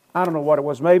I don't know what it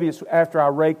was. Maybe it's after I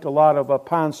raked a lot of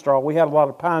pine straw. We had a lot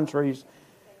of pine trees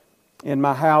in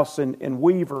my house in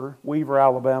Weaver,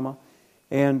 Alabama.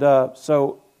 And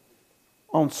so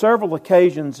on several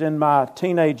occasions in my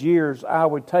teenage years, I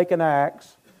would take an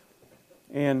axe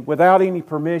and without any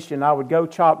permission, I would go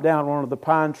chop down one of the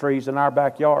pine trees in our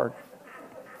backyard.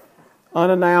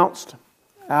 Unannounced,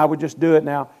 I would just do it.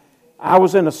 Now, I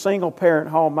was in a single-parent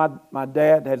home. My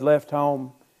dad had left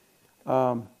home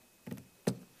when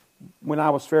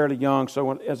I was fairly young.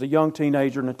 So as a young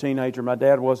teenager and a teenager, my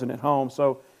dad wasn't at home.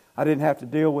 So I didn't have to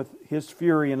deal with his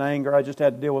fury and anger. I just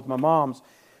had to deal with my mom's.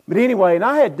 But anyway, and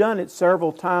I had done it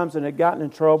several times and had gotten in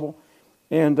trouble.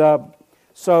 And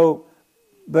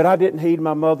but I didn't heed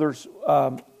my mother's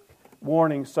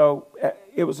warning. So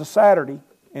it was a Saturday,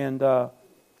 and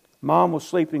Mom was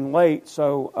sleeping late,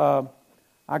 so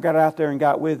I got out there and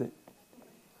got with it.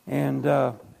 And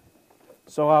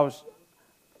so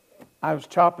I was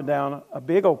chopping down a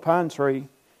big old pine tree,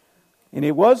 and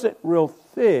it wasn't real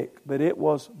thick, but it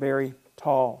was very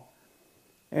tall.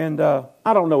 And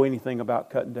I don't know anything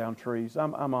about cutting down trees.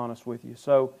 I'm honest with you.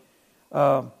 So,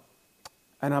 and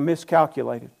I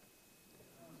miscalculated.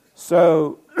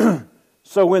 So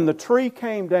when the tree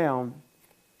came down,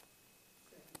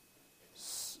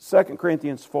 2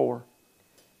 Corinthians 4,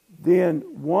 then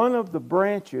one of the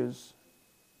branches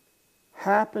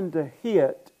happened to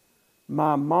hit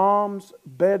my mom's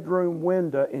bedroom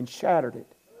window and shattered it.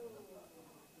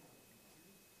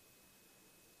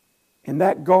 And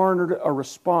that garnered a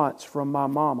response from my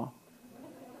mama.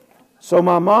 So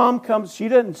my mom comes, she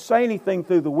doesn't say anything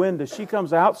through the window. She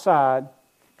comes outside,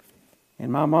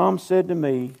 and my mom said to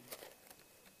me,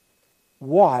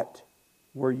 "What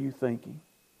were you thinking?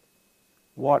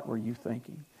 What were you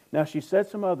thinking?" Now, she said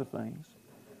some other things,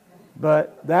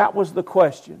 but that was the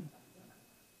question.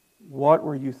 What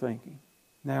were you thinking?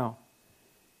 Now,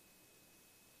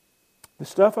 the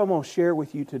stuff I'm going to share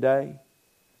with you today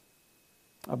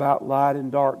about light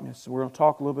and darkness, we're going to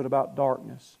talk a little bit about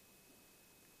darkness.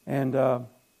 And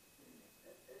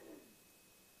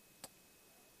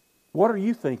what are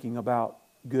you thinking about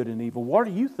good and evil? What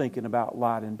are you thinking about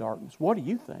light and darkness? What do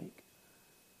you think?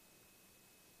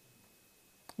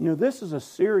 You know, this is a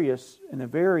serious and a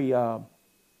very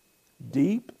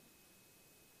deep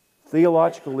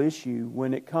theological issue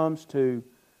when it comes to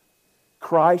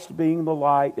Christ being the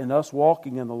light and us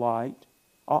walking in the light.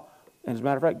 And as a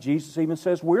matter of fact, Jesus even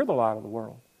says we're the light of the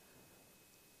world.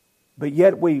 But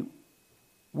yet we're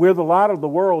the light of the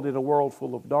world in a world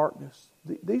full of darkness.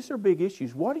 These are big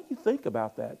issues. What do you think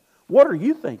about that? What are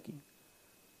you thinking?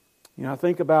 You know, I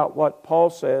think about what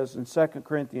Paul says in 2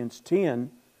 Corinthians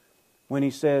 10 when he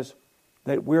says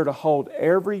that we're to hold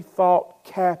every thought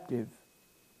captive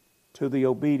to the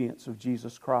obedience of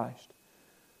Jesus Christ.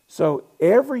 So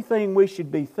everything we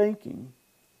should be thinking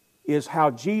is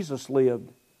how Jesus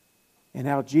lived and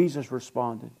how Jesus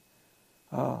responded.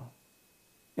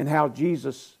 And how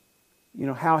Jesus, you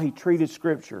know, how He treated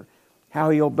Scripture, how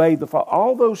He obeyed the Father.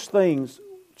 All those things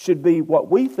should be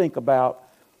what we think about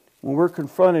when we're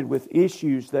confronted with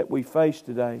issues that we face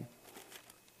today.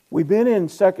 We've been in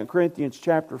 2 Corinthians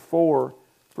chapter 4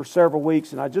 for several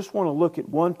weeks, and I just want to look at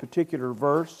one particular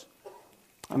verse.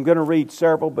 I'm going to read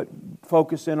several, but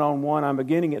focus in on one. I'm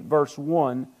beginning at verse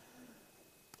 1.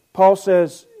 Paul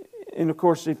says, and of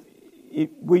course, if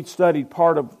we studied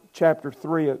part of chapter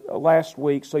 3 last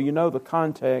week, so you know the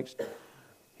context.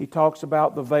 He talks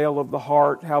about the veil of the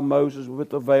heart, how Moses would put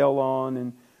the veil on,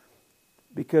 and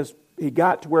because he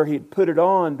got to where he'd put it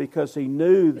on because he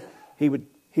knew he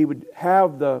would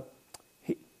have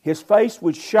his face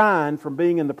would shine from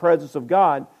being in the presence of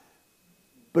God,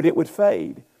 but it would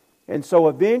fade. And so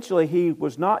eventually he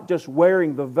was not just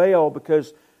wearing the veil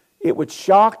because it would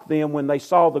shock them when they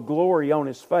saw the glory on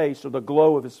his face or the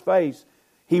glow of his face.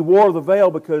 He wore the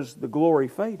veil because the glory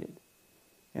faded.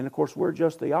 And of course we're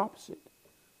just the opposite.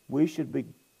 We should be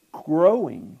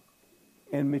growing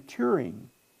and maturing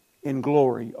in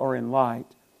glory or in light.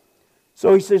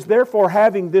 So he says, therefore,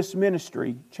 having this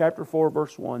ministry, chapter 4,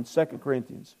 verse 1, 2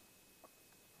 Corinthians,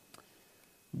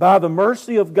 by the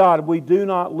mercy of God, we do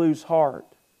not lose heart,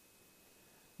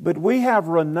 but we have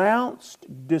renounced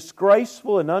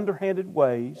disgraceful and underhanded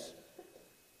ways.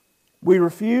 We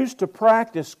refuse to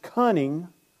practice cunning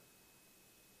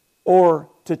or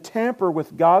to tamper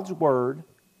with God's Word.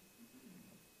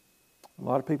 A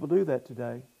lot of people do that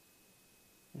today.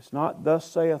 It's not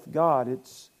thus saith God,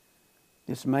 it's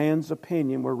man's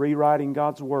opinion. We're rewriting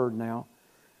God's Word now.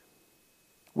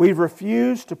 We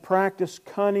refuse to practice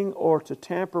cunning or to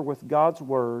tamper with God's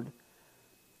Word,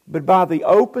 but by the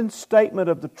open statement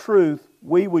of the truth,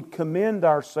 we would commend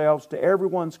ourselves to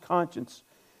everyone's conscience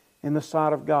in the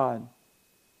sight of God.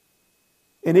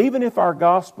 And even if our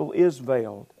gospel is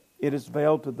veiled, it is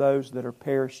veiled to those that are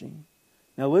perishing.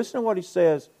 Now listen to what he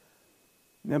says.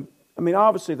 Now,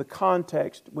 obviously the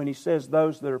context when he says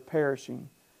those that are perishing,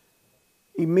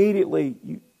 immediately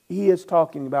he is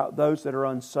talking about those that are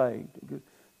unsaved.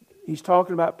 He's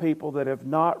talking about people that have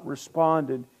not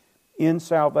responded in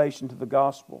salvation to the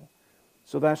gospel.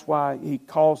 So that's why he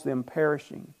calls them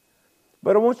perishing.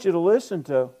 But I want you to listen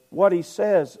to what he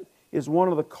says is one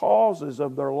of the causes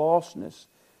of their lostness.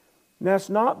 Now it's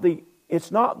not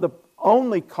the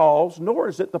only cause, nor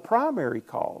is it the primary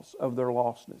cause of their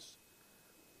lostness.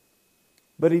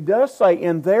 But he does say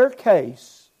in their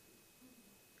case,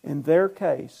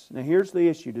 now here's the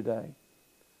issue today.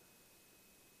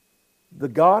 The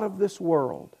God of this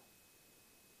world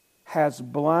has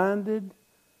blinded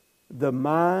the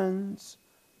minds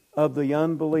of the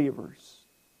unbelievers.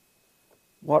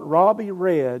 What Robbie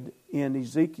read in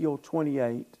Ezekiel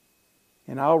 28,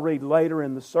 and I'll read later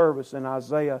in the service in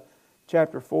Isaiah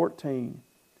chapter 14,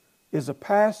 is a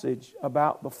passage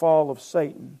about the fall of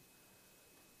Satan.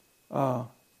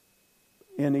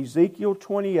 In Ezekiel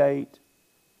 28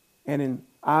 and in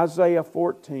Isaiah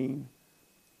 14,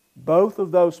 both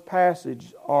of those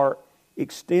passages are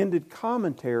extended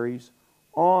commentaries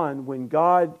on when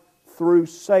God threw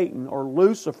Satan, or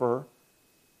Lucifer,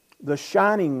 the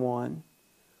shining one,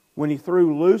 when He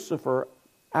threw Lucifer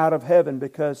out of heaven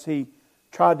because he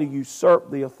tried to usurp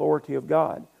the authority of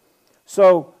God.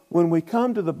 So when we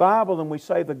come to the Bible and we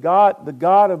say the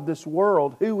God of this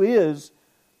world, who is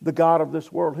the God of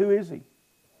this world? Who is He?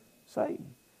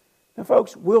 Satan. Now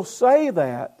folks, we'll say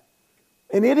that,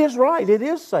 and it is right, it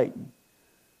is Satan.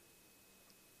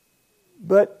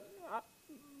 But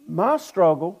my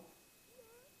struggle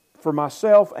for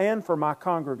myself and for my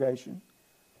congregation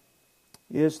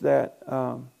is that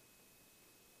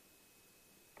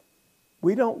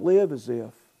we don't live as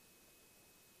if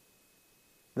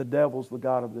the devil's the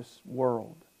God of this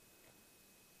world.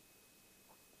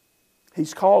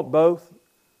 He's called both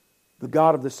the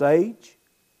God of this age,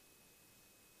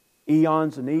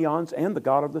 eons and eons, and the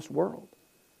God of this world.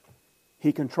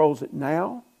 He controls it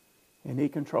now, and He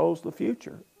controls the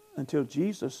future until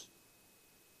Jesus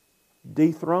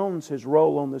dethrones His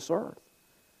role on this earth.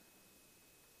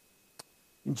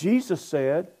 And Jesus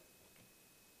said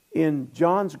in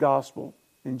John's Gospel,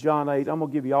 in John 8, I'm going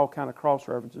to give you all kind of cross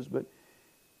references, but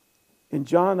in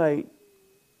John 8,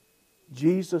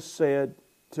 Jesus said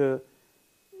to,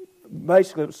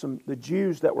 basically it was the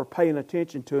Jews that were paying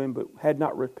attention to Him but had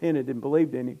not repented and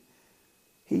believed in Him.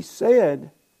 He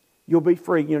said, you'll be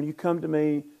free. You come to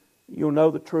me, you'll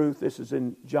know the truth. This is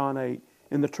in John 8.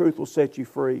 And the truth will set you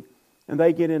free. And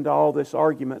they get into all this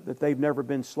argument that they've never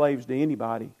been slaves to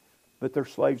anybody, but they're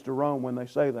slaves to Rome when they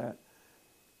say that.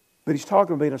 But He's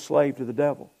talking about being a slave to the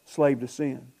devil, slave to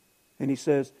sin. And He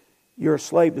says, you're a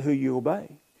slave to who you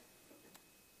obey.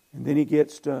 And then He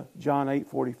gets to John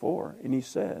 8:44, and He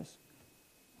says,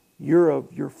 you're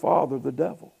of your father the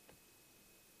devil.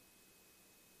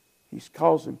 He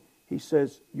calls him, He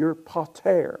says, your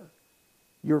pater,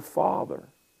 your father,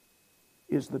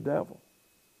 is the devil.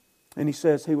 And He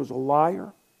says he was a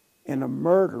liar and a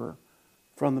murderer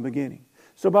from the beginning.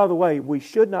 So by the way, we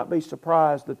should not be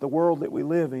surprised that the world that we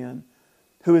live in,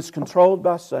 who is controlled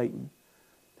by Satan,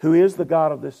 who is the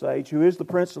God of this age, who is the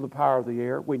prince of the power of the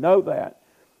air, we know that.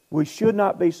 We should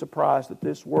not be surprised that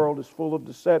this world is full of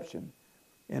deception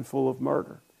and full of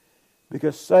murder.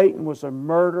 Because Satan was a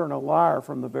murderer and a liar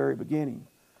from the very beginning.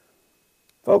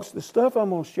 Folks, the stuff I'm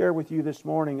going to share with you this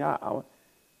morning, I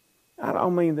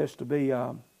don't mean this to be,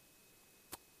 I'm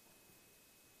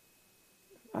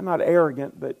not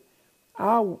arrogant, but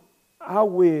I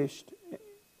wished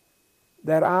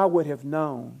that I would have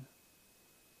known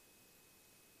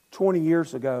 20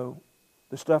 years ago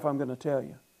the stuff I'm going to tell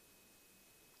you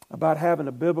about having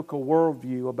a biblical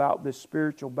worldview about this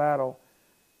spiritual battle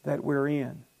that we're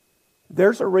in.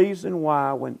 There's a reason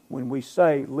why when we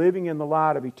say living in the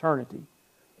light of eternity,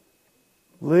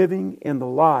 living in the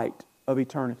light of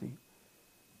eternity,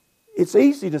 it's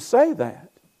easy to say that.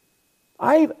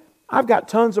 I've got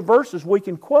tons of verses we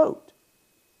can quote,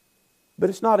 but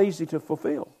it's not easy to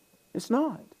fulfill. It's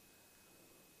not.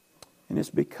 And it's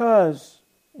because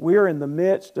we're in the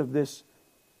midst of this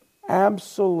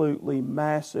absolutely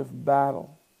massive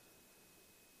battle.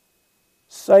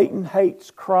 Satan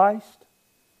hates Christ.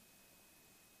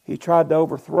 He tried to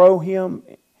overthrow Him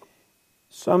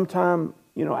sometime,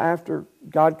 after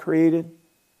God created.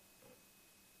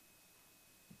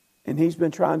 And he's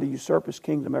been trying to usurp His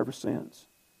kingdom ever since.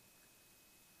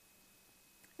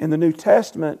 And the New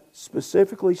Testament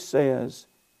specifically says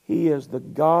He is the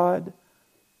God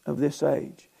of this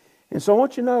age. And so I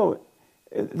want you to know,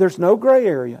 there's no gray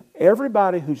area.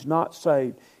 Everybody who's not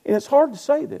saved, and it's hard to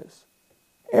say this,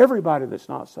 everybody that's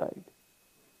not saved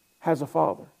has a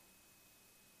father.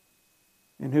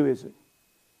 And who is it?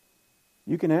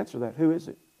 You can answer that. Who is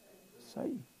it?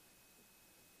 Satan.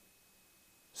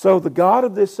 So the God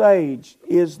of this age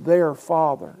is their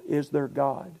father, is their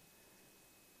God.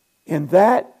 And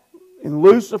that, in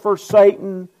Lucifer,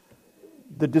 Satan,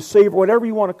 the deceiver, whatever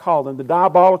you want to call them, the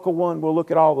diabolical one, we'll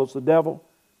look at all those, the devil,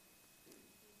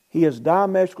 he is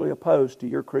diametrically opposed to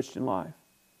your Christian life.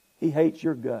 He hates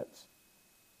your guts.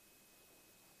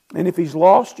 And if he's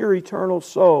lost your eternal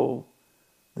soul,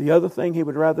 the other thing he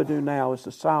would rather do now is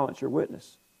to silence your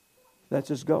witness. That's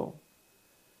his goal.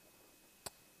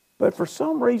 But for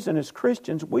some reason, as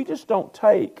Christians, we just don't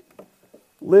take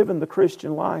living the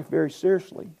Christian life very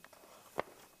seriously.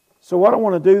 So what I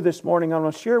want to do this morning, I'm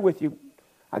going to share with you,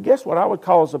 I guess what I would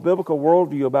call is a biblical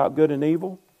worldview about good and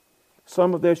evil.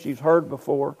 Some of this you've heard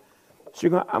before.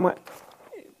 So I'm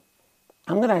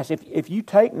going to ask, if you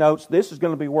take notes, this is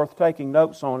going to be worth taking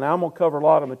notes on. Now I'm going to cover a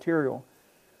lot of material.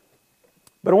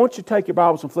 But I want you to take your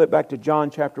Bibles and flip back to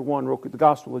John chapter 1, real quick, the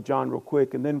Gospel of John real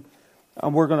quick. And then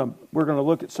we're going to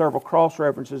look at several cross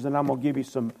references, and I'm going to give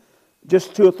you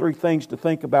just 2 or 3 things to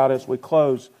think about as we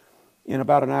close in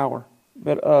about an hour.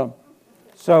 But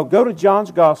so go to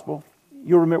John's Gospel.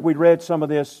 You'll remember we read some of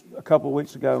this a couple of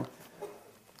weeks ago.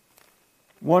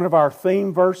 One of our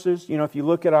theme verses, if you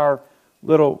look at our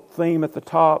little theme at the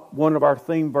top, one of our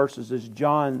theme verses is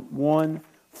John 1:4.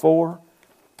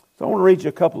 So I want to read you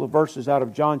a couple of verses out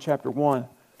of John chapter 1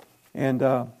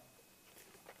 and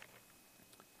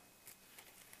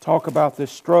talk about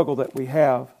this struggle that we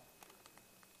have.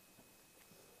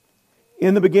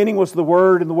 In the beginning was the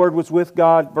Word, and the Word was with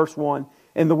God, verse 1.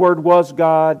 And the Word was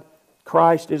God.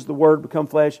 Christ is the Word become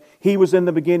flesh. He was in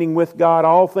the beginning with God.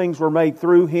 All things were made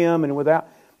through Him, and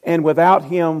without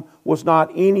Him was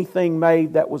not anything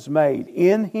made that was made.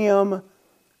 In Him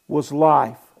was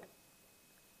life,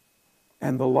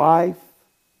 and the life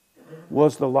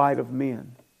was the light of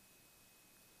men.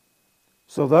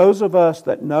 So those of us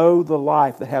that know the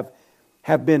life, that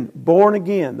have been born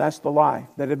again, that's the life,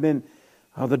 that have been,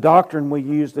 the doctrine we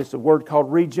use, this is a word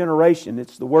called regeneration.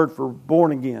 It's the word for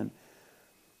born again.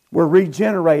 We're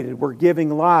regenerated. We're giving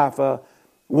life.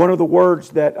 One of the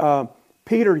words that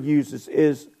Peter uses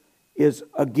is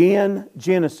again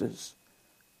Genesis,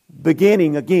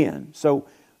 beginning again. So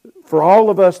for all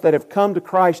of us that have come to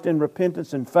Christ in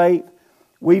repentance and faith,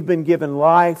 we've been given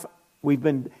life. We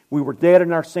were dead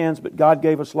in our sins, but God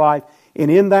gave us life. And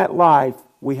in that life,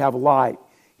 we have light.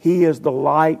 He is the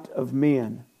light of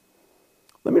men.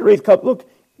 Let me read a couple. Look,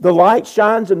 the light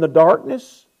shines in the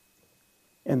darkness,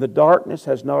 and the darkness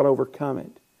has not overcome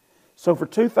it. So for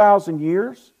 2,000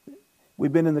 years,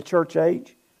 we've been in the church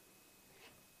age.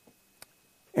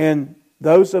 And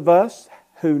those of us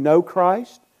who know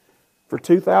Christ, for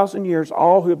 2,000 years,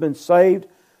 all who have been saved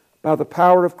by the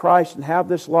power of Christ and have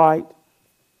this light,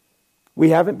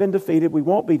 we haven't been defeated. We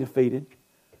won't be defeated.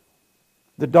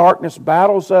 The darkness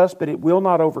battles us, but it will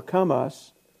not overcome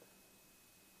us.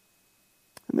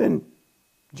 And then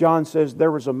John says there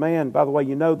was a man, by the way,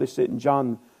 you know this isn't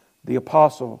John the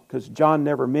Apostle, because John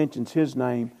never mentions his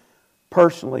name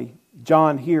personally.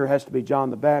 John here has to be John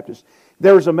the Baptist.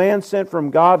 There was a man sent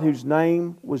from God whose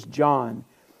name was John.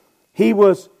 He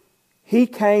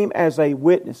came as a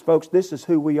witness. Folks, this is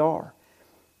who we are.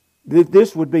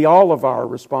 This would be all of our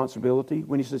responsibility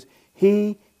when he says,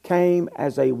 He came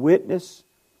as a witness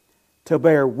to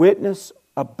bear witness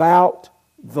about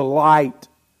the light,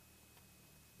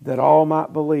 that all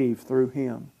might believe through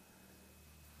Him.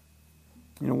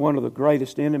 One of the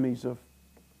greatest enemies of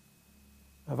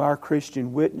our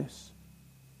Christian witness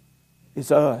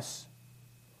is us.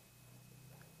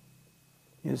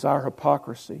 Is our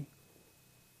hypocrisy.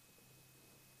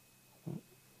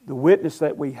 The witness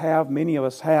that we have, many of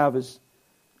us have, is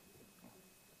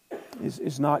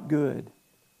not good.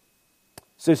 It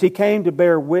says He came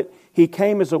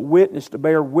as a witness to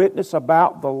bear witness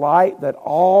about the light, that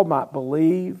all might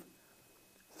believe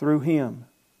through Him.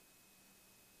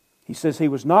 He says He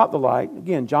was not the light.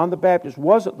 Again, John the Baptist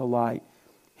wasn't the light.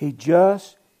 He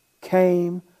just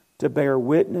came to bear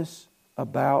witness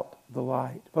about the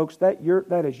light. Folks, that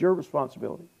is your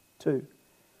responsibility too.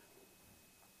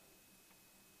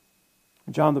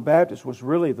 John the Baptist was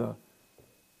really the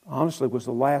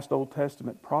last Old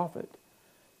Testament prophet.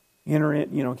 He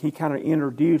kind of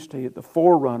introduced the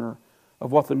forerunner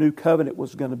of what the new covenant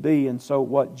was going to be. And so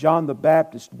what John the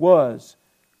Baptist was,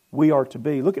 we are to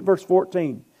be. Look at verse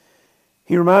 14.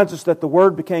 He reminds us that the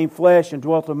Word became flesh and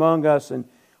dwelt among us, and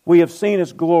We have seen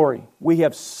His glory. We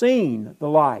have seen the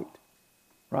light.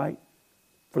 Right?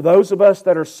 For those of us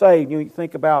that are saved, you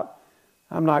think about,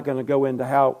 I'm not going to go into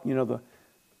how, the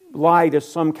light is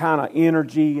some kind of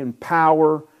energy and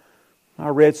power. I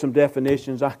read some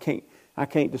definitions. I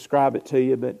can't describe it to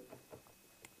you,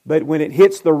 but when it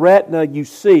hits the retina, you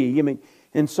see.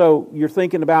 And so you're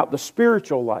thinking about the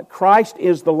spiritual light. Christ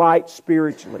is the light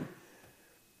spiritually.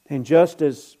 And just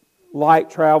as light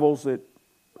travels at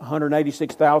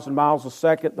 186,000 miles a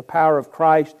second, the power of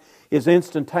Christ is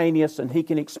instantaneous, and He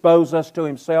can expose us to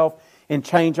Himself and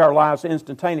change our lives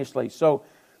instantaneously. So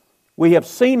we have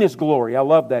seen His glory. I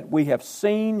love that. We have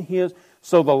seen His...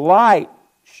 So the light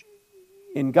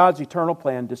in God's eternal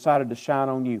plan decided to shine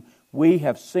on you. We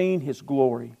have seen His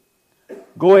glory.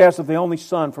 Glory as of the only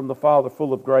Son from the Father,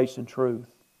 full of grace and truth.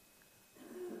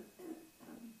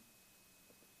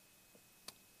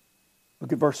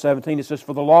 Look at verse 17. It says,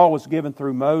 "For the law was given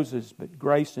through Moses, but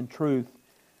grace and truth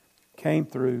came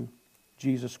through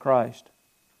Jesus Christ."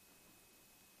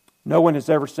 No one has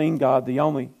ever seen God, the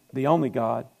only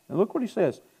God. And look what he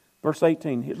says. Verse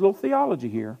 18. His little theology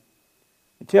here.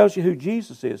 It tells you who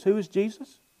Jesus is. Who is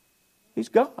Jesus? He's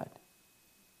God.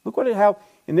 Look how,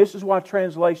 and this is why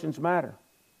translations matter.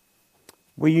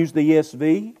 We use the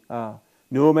ESV,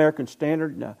 New American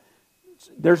Standard.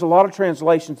 There's a lot of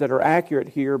translations that are accurate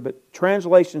here, but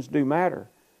translations do matter.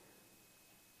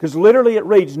 Because literally it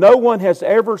reads, no one has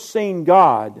ever seen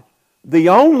God, the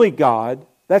only God,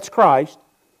 that's Christ,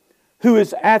 who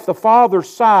is at the Father's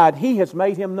side. He has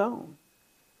made Him known.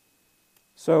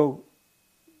 So,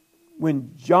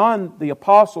 when John the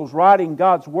Apostle is writing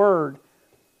God's Word,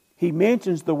 he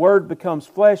mentions the Word becomes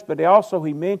flesh, but also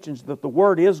he mentions that the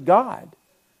Word is God.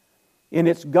 And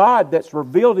it's God that's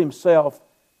revealed Himself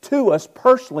to us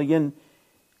personally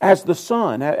as the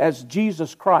Son, as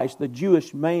Jesus Christ, the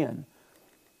Jewish man,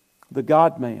 the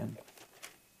God-man.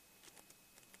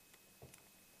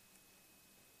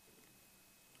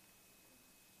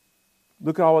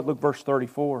 Look verse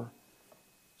 34.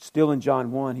 Still in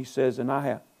John 1, he says, And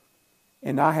I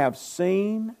have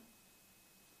seen,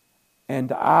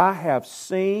 and I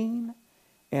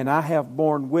have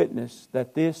borne witness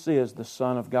that this is the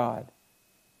Son of God.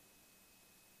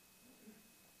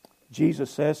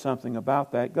 Jesus says something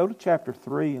about that. Go to chapter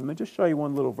 3, and let me just show you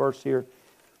one little verse here,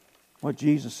 what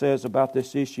Jesus says about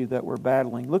this issue that we're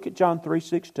battling. Look at John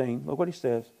 3:16. Look what He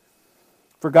says.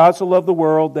 For God so loved the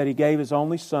world that He gave His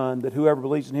only Son, that whoever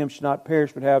believes in Him should not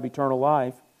perish but have eternal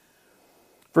life.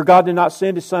 For God did not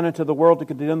send His Son into the world to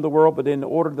condemn the world, but in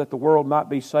order that the world might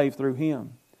be saved through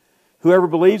Him. Whoever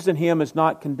believes in Him is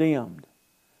not condemned.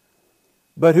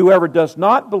 But whoever does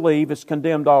not believe is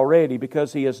condemned already,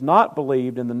 because he has not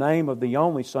believed in the name of the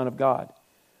only Son of God.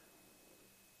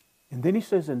 And then he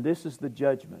says, and this is the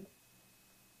judgment.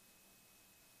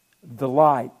 The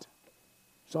light.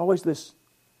 There's always this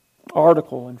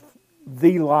article, and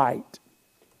the light.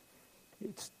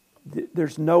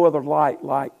 There's no other light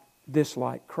like this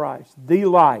light, Christ. The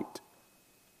light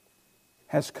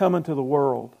has come into the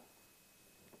world.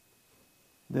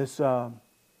 This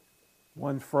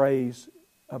one phrase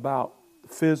about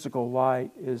physical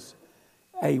light is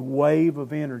a wave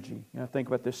of energy. Think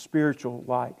about this spiritual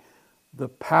light. The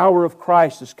power of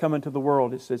Christ has come into the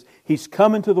world. It says He's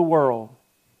come into the world,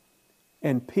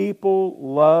 and people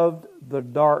loved the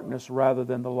darkness rather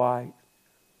than the light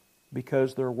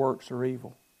because their works are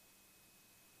evil.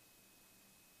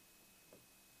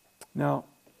 Now,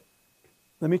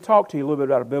 let me talk to you a little bit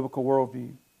about a biblical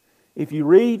worldview. If you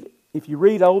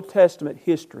read Old Testament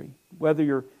history, whether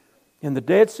you're in the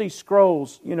Dead Sea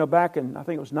Scrolls, back in, I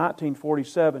think it was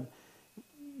 1947,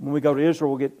 when we go to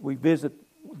Israel, we visit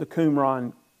the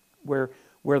Qumran where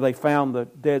they found the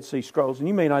Dead Sea Scrolls. And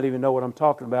you may not even know what I'm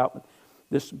talking about, but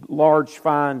this large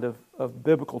find of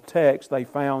biblical text they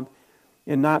found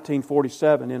in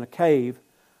 1947 in a cave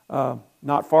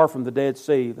not far from the Dead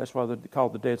Sea. That's why they're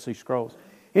called the Dead Sea Scrolls.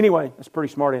 Anyway, that's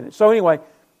pretty smart, isn't it?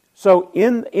 So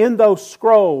in those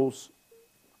scrolls,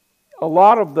 a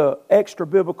lot of the extra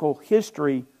biblical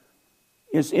history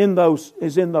is in those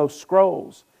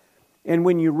scrolls. And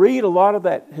when you read a lot of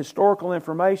that historical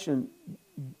information,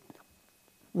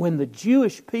 when the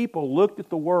Jewish people looked at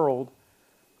the world,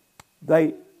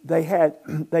 they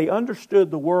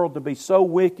understood the world to be so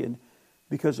wicked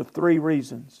because of three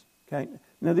reasons. Okay?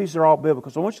 Now these are all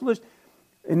biblical. So I want you to listen.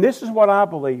 And this is what I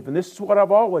believe, and this is what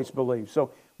I've always believed. So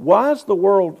why is the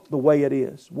world the way it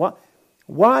is?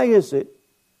 Why is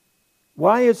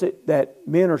it that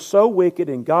men are so wicked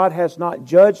and God has not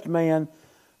judged man?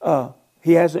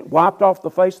 He hasn't wiped off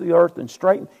the face of the earth and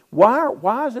straightened.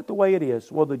 Why is it the way it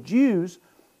is? Well, the Jews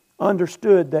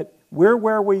understood that We're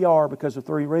where we are because of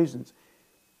three reasons.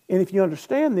 And if you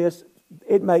understand this,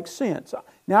 it makes sense.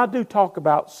 Now, I do talk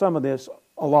about some of this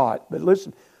a lot, but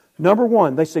listen. Number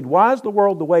one, they said, why is the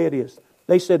world the way it is?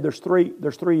 They said there's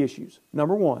three issues.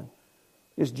 Number one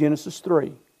is Genesis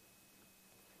 3.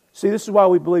 See, this is why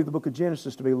we believe the book of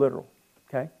Genesis to be literal.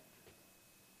 Okay?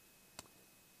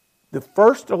 The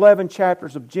first 11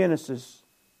 chapters of Genesis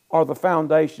are the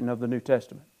foundation of the New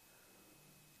Testament.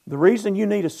 The reason you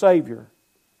need a Savior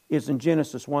is in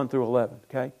Genesis 1 through 11.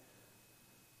 Okay?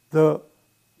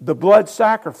 The blood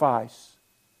sacrifice,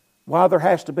 why there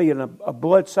has to be a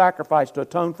blood sacrifice to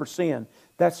atone for sin,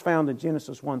 that's found in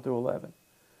Genesis 1 through 11.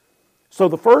 So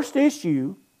the first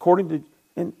issue, according to,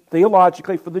 and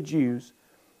theologically for the Jews,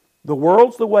 the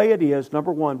world's the way it is,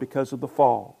 number one, because of the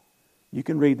fall. You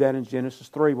can read that in Genesis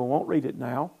 3. We won't read it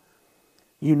now.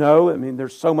 You know, I mean,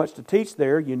 there's so much to teach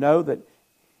there. You know that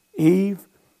Eve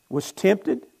was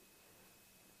tempted.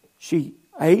 She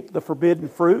ate the forbidden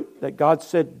fruit that God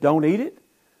said, don't eat it.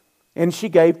 And she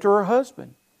gave to her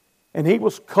husband. And he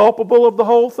was culpable of the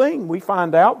whole thing. We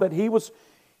find out that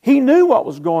he knew what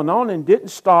was going on and didn't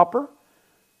stop her.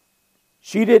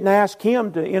 She didn't ask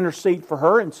him to intercede for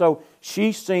her, and so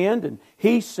she sinned and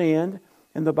he sinned.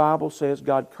 And the Bible says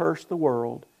God cursed the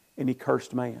world and He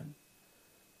cursed man.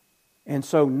 And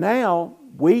so now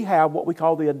we have what we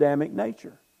call the Adamic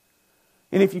nature.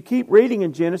 And if you keep reading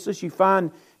in Genesis, you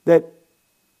find that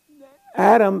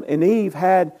Adam and Eve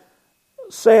had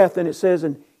Seth, and it says,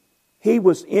 and he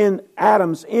was in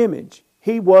Adam's image.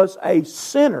 He was a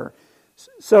sinner.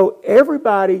 So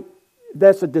everybody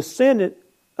that's a descendant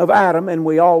of Adam, and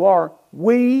we all are,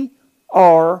 we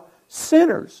are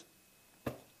sinners.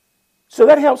 So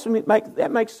that helps me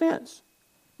that makes sense.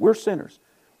 We're sinners.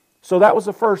 So that was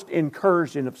the first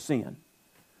incursion of sin.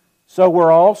 So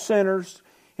we're all sinners,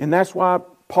 and that's why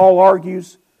Paul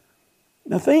argues.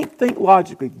 Now think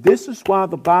logically. This is why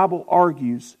the Bible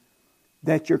argues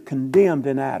that you're condemned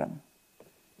in Adam.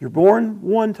 You're born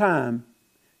one time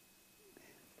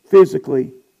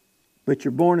physically, but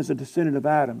you're born as a descendant of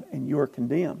Adam, and you're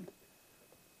condemned.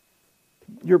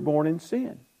 You're born in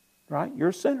sin, right? You're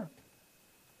a sinner.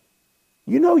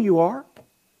 You know you are.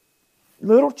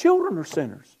 Little children are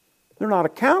sinners. They're not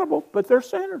accountable, but they're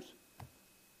sinners.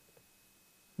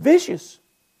 Vicious.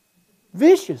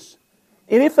 Vicious.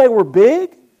 And if they were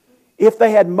big, if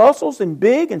they had muscles and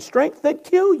big and strength, they'd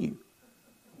kill you.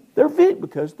 They're big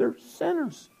because they're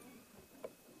sinners.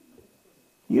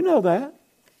 You know that.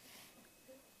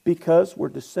 Because we're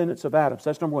descendants of Adam.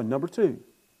 So that's number one. Number two.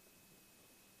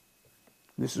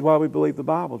 This is why we believe the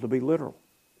Bible to be literal.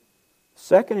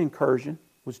 Second incursion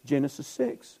was Genesis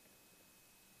 6.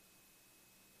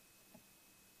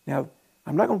 Now,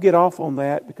 I'm not going to get off on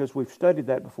that because we've studied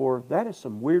that before. That is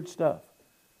some weird stuff.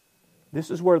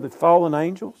 This is where the fallen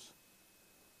angels,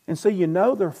 and so you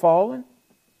know they're fallen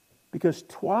because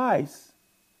twice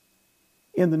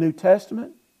in the New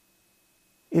Testament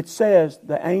it says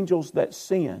the angels that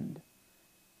sinned.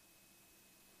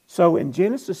 So in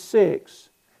Genesis 6,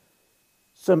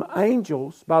 some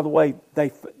angels, by the way,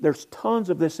 there's tons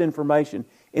of this information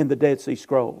in the Dead Sea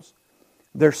Scrolls.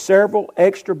 There's several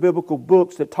extra biblical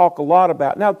books that talk a lot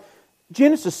about. Now,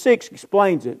 Genesis 6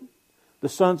 explains it. The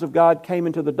sons of God came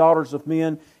into the daughters of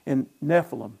men, and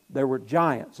Nephilim. There were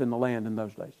giants in the land in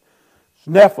those days.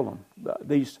 Nephilim,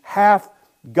 these half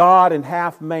God and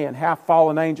half man, half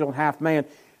fallen angel and half man.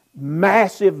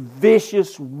 Massive,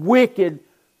 vicious, wicked.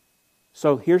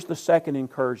 So here's the second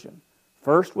incursion.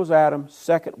 First was Adam.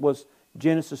 Second was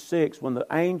Genesis 6 when the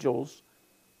angels,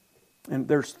 and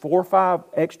there's 4 or 5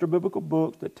 extra biblical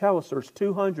books that tell us there's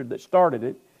 200 that started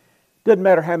it. Doesn't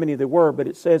matter how many there were, but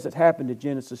it says it happened in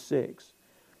Genesis 6.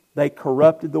 They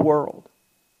corrupted the world.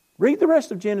 Read the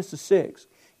rest of Genesis 6.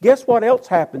 Guess what else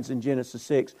happens in Genesis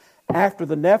 6 after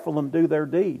the Nephilim do their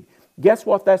deed? Guess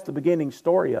what that's the beginning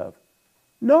story of?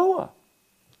 Noah.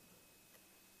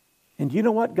 And you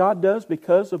know what God does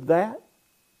because of that?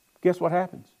 Guess what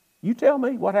happens? You tell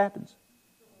me what happens.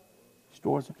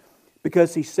 Restores it.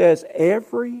 Because He says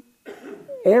everybody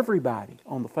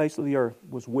on the face of the earth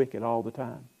was wicked all the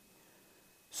time.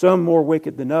 Some more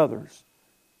wicked than others.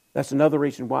 That's another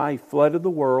reason why He flooded the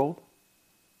world.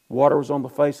 Water was on the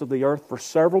face of the earth for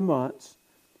several months,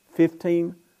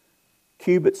 15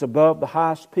 cubits above the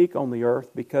highest peak on the earth,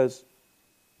 because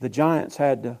the giants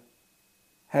had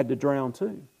to drown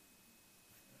too.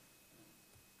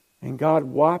 And God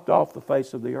wiped off the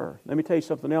face of the earth. Let me tell you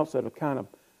something else that'll kind of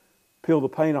peel the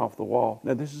paint off the wall.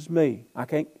 Now, this is me. I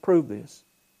can't prove this.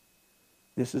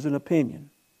 This is an opinion.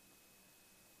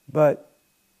 But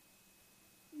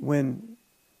when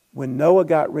God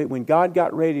got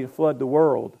ready to flood the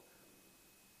world,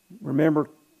 Remember,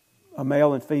 a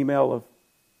male and female of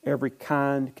every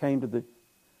kind came to the...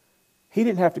 He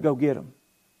didn't have to go get them.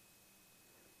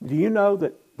 Do you know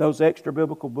that those extra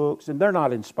biblical books, and they're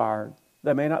not inspired,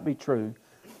 they may not be true,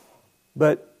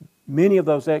 but many of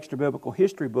those extra biblical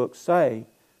history books say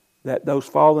that those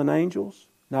fallen angels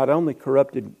not only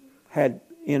corrupted, had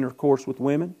intercourse with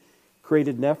women,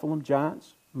 created Nephilim,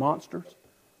 giants, monsters,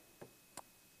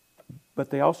 but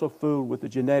they also fooled with the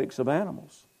genetics of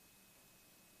animals.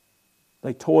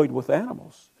 They toyed with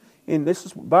animals. And this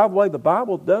is, by the way, the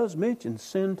Bible does mention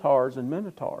centaurs and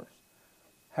minotaurs.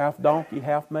 Half donkey,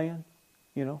 half man.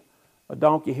 You know, a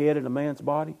donkey head in a man's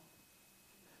body.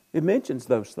 It mentions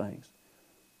those things.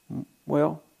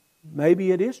 Well,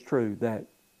 maybe it is true that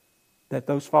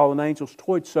those fallen angels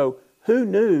toyed. So who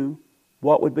knew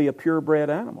what would be a purebred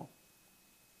animal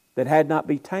that had not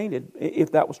been tainted?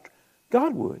 If that was true,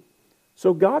 God would.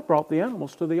 So God brought the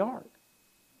animals to the ark.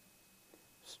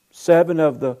 7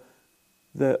 of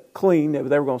the clean that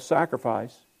they were going to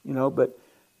sacrifice, you know, but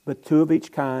 2 of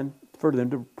each kind for them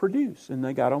to produce. And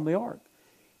they got on the ark.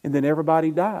 And then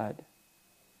everybody died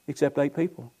except 8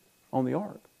 people on the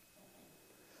ark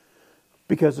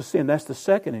because of sin. That's the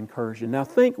second incursion. Now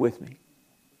think with me.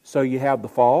 So you have the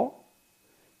fall.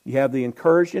 You have the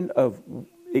incursion of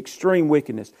extreme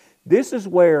wickedness. This is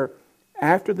where,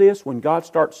 after this, when God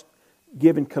starts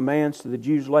giving commands to the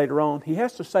Jews later on, He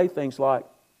has to say things like,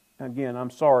 again, I'm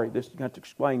sorry, I'm going to have to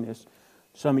explain this to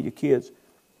some of you kids.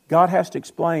 God has to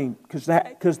explain,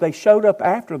 because they showed up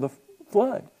after the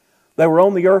flood. They were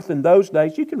on the earth in those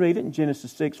days. You can read it in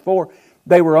Genesis 6:4.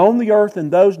 They were on the earth in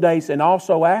those days and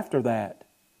also after that.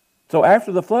 So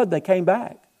after the flood, they came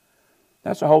back.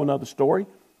 That's a whole other story.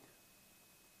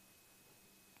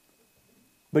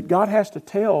 But God has to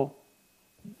tell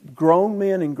grown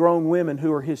men and grown women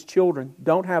who are His children,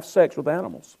 don't have sex with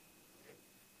animals.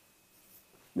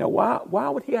 Now, why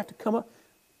would He have to come up?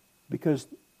 Because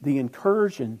the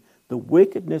incursion, the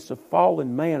wickedness of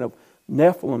fallen man, of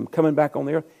Nephilim coming back on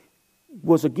the earth,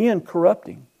 was again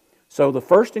corrupting. So the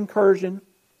first incursion,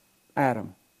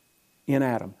 Adam.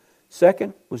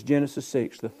 Second was Genesis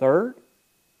 6. The third,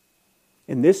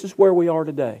 and this is where we are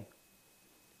today,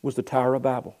 was the Tower of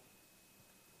Babel.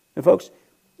 And folks,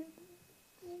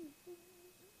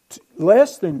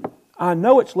 I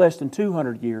know it's less than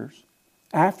 200 years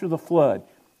after the flood.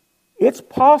 It's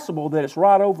possible that it's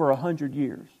right over 100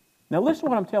 years. Now listen to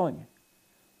what I'm telling you.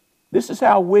 This is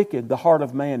how wicked the heart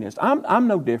of man is. I'm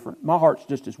no different. My heart's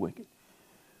just as wicked.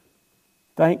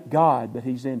 Thank God that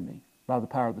He's in me by the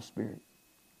power of the Spirit.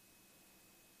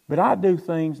 But I do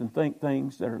things and think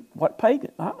things that are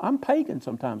pagan. I'm pagan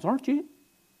sometimes, aren't you?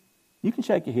 You can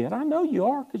shake your head. I know you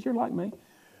are because you're like me.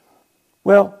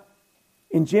 Well,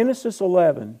 in Genesis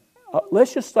 11,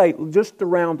 let's just say, just to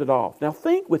round it off. Now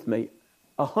think with me,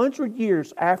 100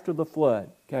 years after the flood.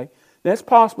 Okay, that's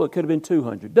possible. It could have been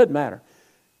 200. Doesn't matter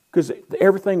because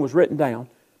everything was written down.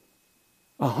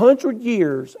 100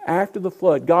 years after the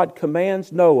flood, God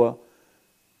commands Noah.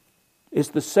 It's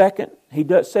the second. He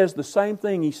says the same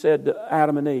thing He said to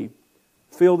Adam and Eve.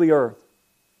 Fill the earth.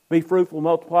 Be fruitful,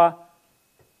 multiply,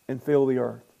 and fill the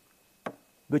earth.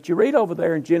 But you read over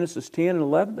there in Genesis 10 and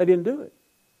 11, they didn't do it.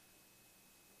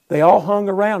 They all hung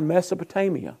around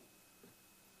Mesopotamia,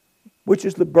 which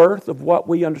is the birth of what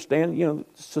we understand. You know,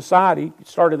 society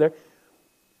started there.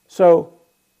 So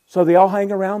they all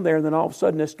hang around there, and then all of a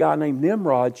sudden this guy named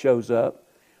Nimrod shows up,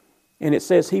 and it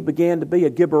says he began to be a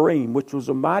Gibborim, which was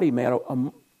a mighty man,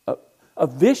 a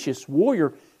vicious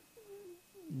warrior.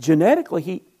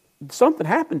 Genetically, something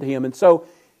happened to him, and so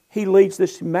he leads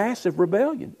this massive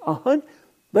rebellion.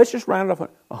 Let's just round it off.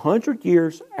 100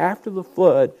 years after the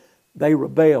flood, they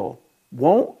rebel,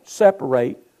 won't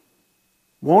separate,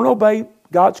 won't obey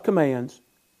God's commands.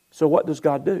 So what does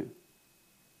God do?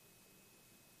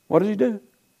 What does He do?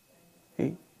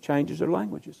 He changes their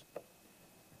languages.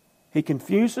 He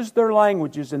confuses their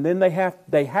languages, and then they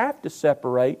have to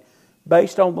separate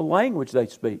based on the language they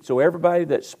speak. So everybody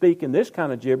that's speaking this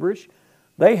kind of gibberish,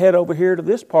 they head over here to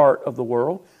this part of the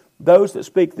world. Those that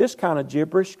speak this kind of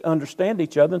gibberish understand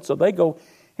each other, and so they go.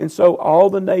 And so all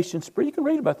the nations, you can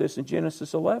read about this in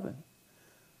Genesis 11.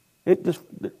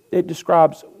 It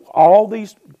describes all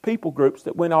these people groups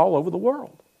that went all over the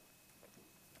world.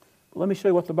 Let me show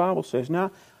you what the Bible says.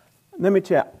 Now, let me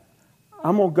tell you,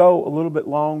 I'm going to go a little bit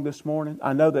long this morning.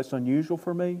 I know that's unusual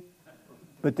for me,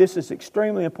 but this is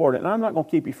extremely important. And I'm not going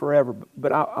to keep you forever,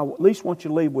 but I at least want you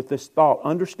to leave with this thought,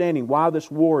 understanding why this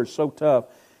war is so tough.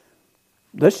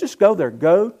 Let's just go there.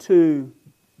 Go to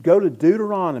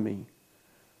Deuteronomy.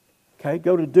 Okay,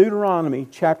 go to Deuteronomy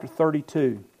chapter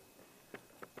 32.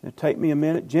 It'll take me a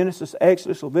minute. Genesis,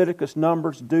 Exodus, Leviticus,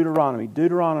 Numbers, Deuteronomy.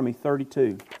 Deuteronomy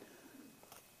 32.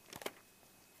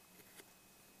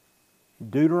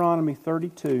 Deuteronomy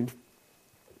 32.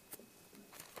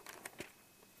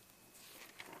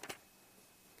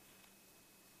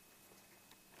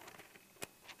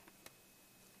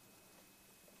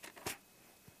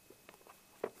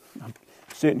 I'm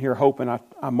sitting here hoping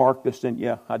I marked this in.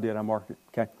 Yeah, I did. I marked it.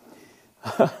 Okay.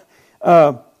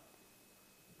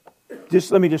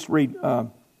 Let me just read.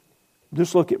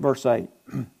 Just look at verse 8.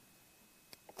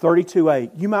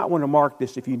 32:8. You might want to mark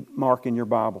this if you mark in your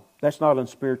Bible. That's not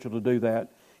unspiritual to do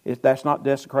that. That's not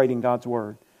desecrating God's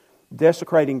Word.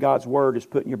 Desecrating God's Word is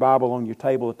putting your Bible on your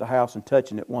table at the house and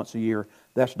touching it once a year.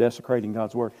 That's desecrating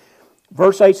God's Word.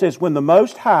 Verse 8 says, when the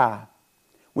Most High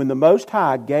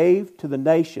gave to the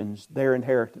nations their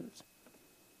inheritance.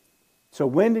 So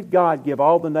when did God give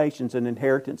all the nations an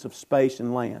inheritance of space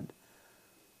and land?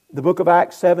 The book of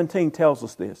Acts 17 tells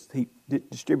us this. He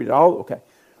distributed all, okay.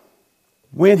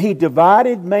 When He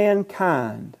divided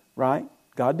mankind, right?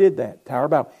 God did that, Tower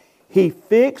of Babel. He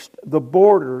fixed the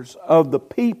borders of the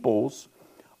peoples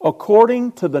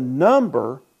according to the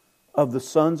number of the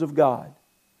sons of God.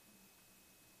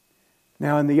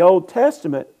 Now in the Old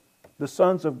Testament, the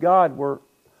sons of God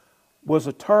was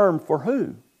a term for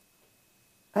who?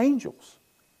 Angels.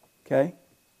 Okay?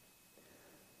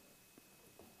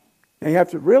 Now you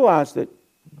have to realize that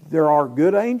there are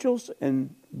good angels,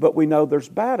 but we know there's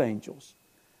bad angels.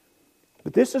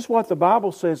 But this is what the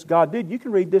Bible says God did. You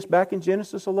can read this back in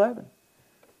Genesis 11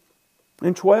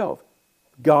 and 12.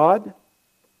 God,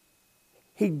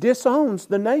 He disowns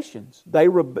the nations. They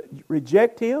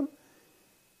reject Him.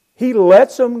 He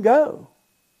lets them go.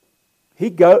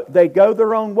 They go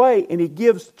their own way, and He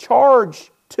gives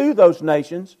charge to those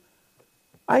nations.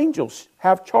 Angels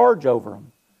have charge over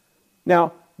them.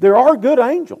 Now, there are good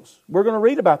angels. We're going to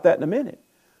read about that in a minute.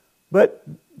 But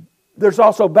there's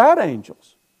also bad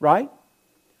angels, right?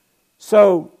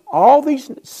 So, all these,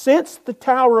 since the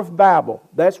Tower of Babel,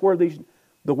 that's where the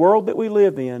world that we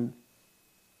live in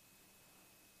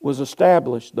was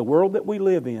established. The world that we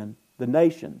live in, the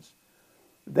nations,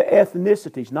 the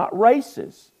ethnicities, not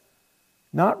races.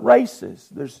 Not races.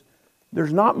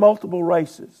 There's not multiple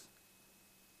races.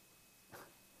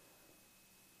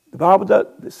 The Bible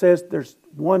says there's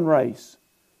one race.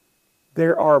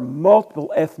 There are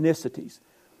multiple ethnicities.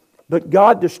 But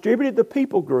God distributed the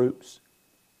people groups.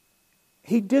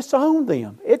 He disowned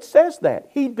them. It says that.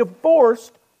 He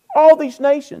divorced all these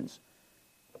nations.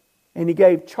 And He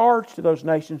gave charge to those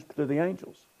nations to the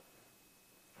angels.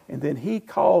 And then He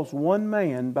calls one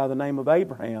man by the name of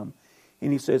Abraham.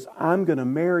 And He says, I'm going to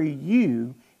marry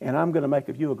you, and I'm going to make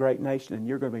of you a great nation, and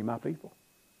you're going to be my people.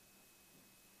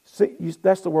 See,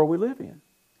 that's the world we live in.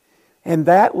 And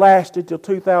that lasted till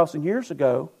 2,000 years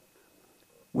ago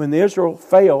when Israel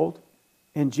failed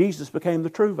and Jesus became the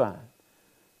true vine.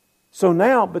 So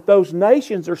now, but those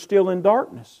nations are still in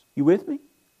darkness. You with me?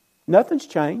 Nothing's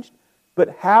changed.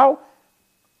 But how?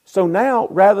 So now,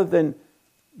 rather than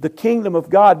the kingdom of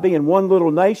God being one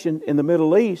little nation in the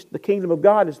Middle East, the kingdom of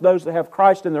God is those that have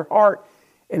Christ in their heart,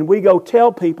 and we go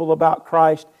tell people about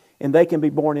Christ, and they can be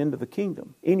born into the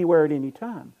kingdom anywhere at any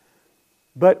time.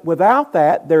 But without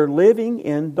that, they're living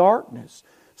in darkness.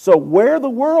 So where the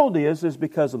world is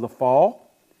because of the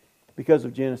fall, because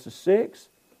of Genesis 6,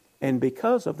 and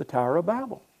because of the Tower of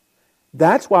Babel.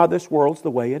 That's why this world's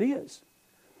the way it is.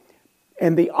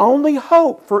 And the only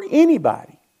hope for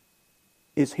anybody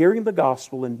is hearing the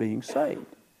gospel and being saved.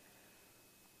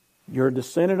 You're a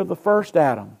descendant of the first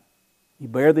Adam. You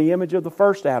bear the image of the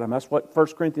first Adam. That's what 1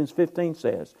 Corinthians 15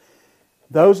 says.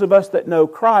 Those of us that know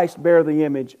Christ bear the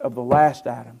image of the last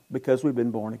Adam because we've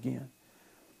been born again.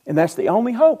 And that's the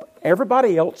only hope.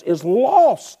 Everybody else is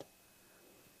lost.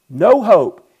 No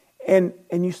hope. And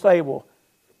you say, well,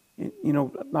 you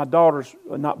know, my daughter's,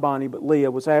 not Bonnie, but Leah,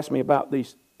 was asking me about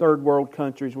these third world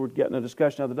countries. We were getting a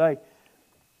discussion the other day.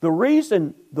 The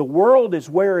reason the world is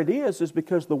where it is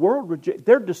because the world,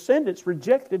 their descendants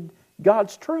rejected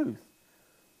God's truth.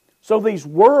 So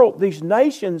these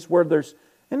nations where there's,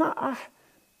 and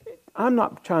I'm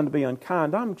not trying to be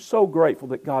unkind. I'm so grateful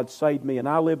that God saved me and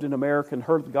I lived in America and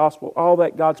heard the gospel, all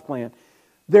that God's plan.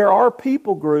 There are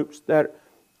people groups that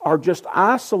are just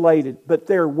isolated, but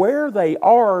they're where they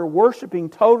are worshiping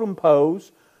totem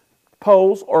poles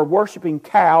or worshiping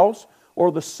cows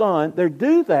or the sun. They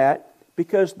do that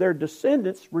because their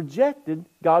descendants rejected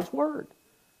God's Word.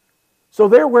 So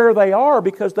they're where they are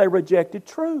because they rejected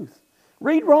truth.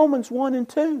 Read Romans 1 and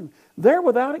 2. They're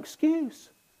without excuse.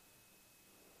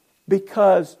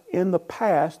 Because in the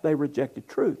past they rejected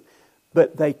truth.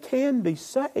 But they can be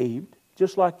saved,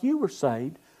 just like you were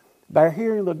saved, by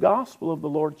hearing the gospel of the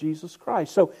Lord Jesus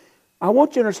Christ. So I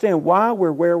want you to understand why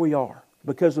we're where we are,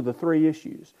 because of the three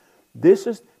issues. This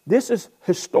is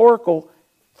historical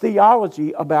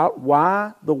theology about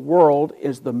why the world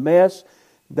is the mess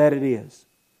that it is.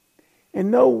 And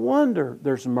no wonder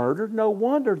there's murder. No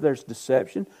wonder there's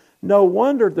deception. No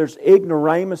wonder there's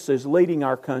ignoramuses leading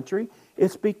our country.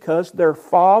 It's because their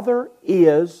father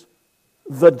is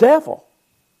the devil.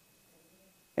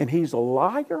 And he's a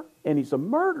liar and he's a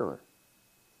murderer.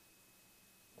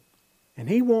 And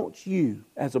he wants you,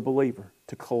 as a believer,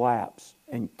 to collapse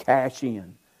and cash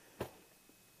in.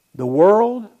 The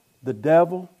world, the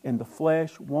devil, and the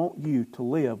flesh want you to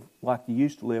live like you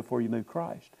used to live before you knew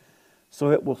Christ.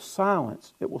 So it will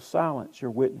silence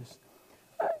your witness.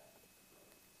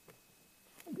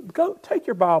 Take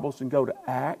your Bibles and go to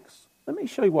Acts. Let me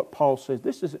show you what Paul says.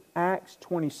 This is Acts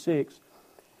 26.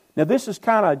 Now this is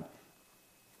kind of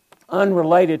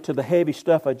unrelated to the heavy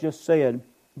stuff I just said,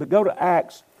 but go to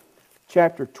Acts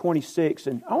chapter 26,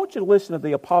 and I want you to listen to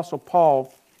the Apostle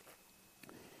Paul.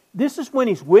 This is when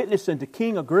he's witnessing to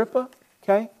King Agrippa,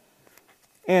 okay?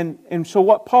 And so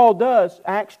what Paul does,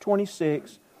 Acts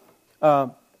 26,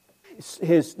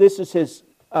 this is his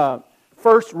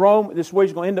first Rome. This is where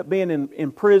he's going to end up being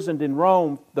imprisoned in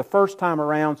Rome the first time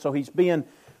around. So he's being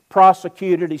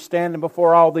prosecuted. He's standing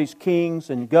before all these kings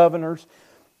and governors.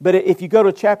 But if you go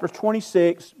to chapter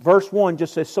 26, verse 1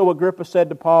 just says, "So Agrippa said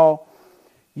to Paul,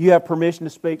 'You have permission to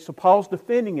speak.'" So Paul's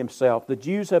defending himself. The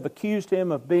Jews have accused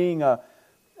him of being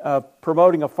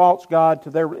promoting a false god to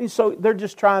their. So they're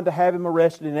just trying to have him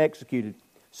arrested and executed.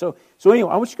 So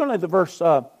anyway, I want you to go to the verse.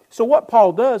 So what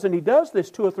Paul does, and he does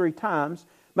this 2 or 3 times.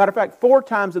 Matter of fact, 4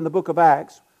 times in the book of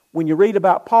Acts, when you read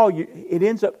about Paul, it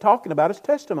ends up talking about his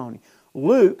testimony.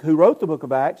 Luke, who wrote the book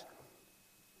of Acts,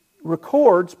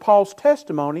 records Paul's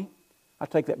testimony. I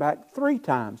take that back, 3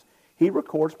 times. He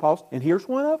records Paul's, and here's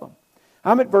one of them.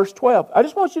 I'm at verse 12. I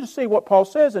just want you to see what Paul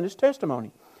says in his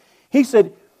testimony. He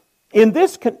said,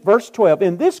 verse 12,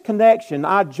 "In this connection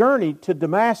I journeyed to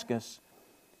Damascus."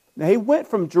 Now he went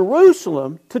from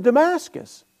Jerusalem to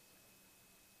Damascus.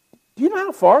 Do you know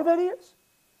how far that is?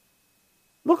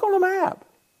 Look on the map.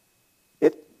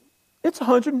 It's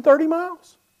 130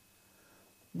 miles.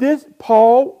 This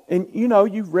Paul, and you know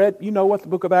what the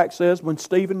book of Acts says when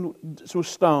Stephen was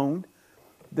stoned,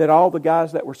 that all the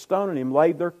guys that were stoning him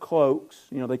laid their cloaks,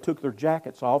 they took their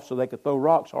jackets off so they could throw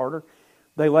rocks harder.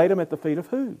 They laid them at the feet of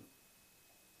who?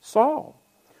 Saul.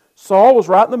 Saul was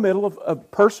right in the middle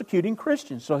of persecuting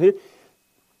Christians. So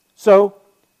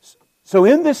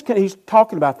in this, he's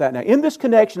talking about that now. "In this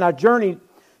connection, I journeyed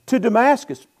to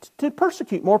Damascus to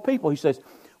persecute more people," he says,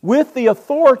 "with the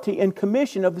authority and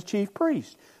commission of the chief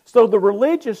priest." So the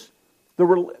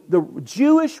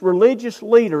Jewish religious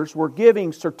leaders were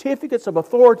giving certificates of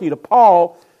authority to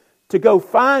Paul to go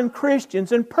find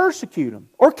Christians and persecute them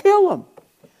or kill them.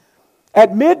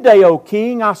 "At midday, O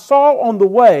king, I saw on the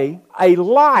way a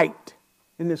light."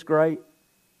 Isn't this great?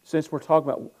 Since we're talking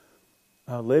about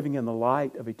living in the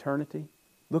light of eternity.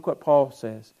 Look what Paul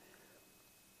says.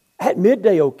 "At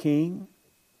midday, O king,"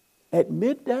 at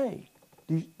midday.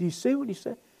 Do you see what he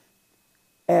said?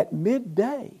 At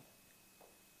midday.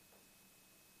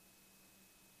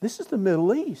 This is the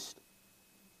Middle East.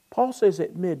 Paul says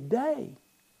at midday.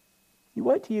 You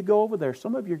wait till you go over there.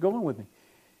 Some of you are going with me.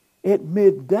 At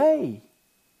midday.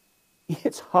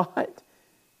 It's hot.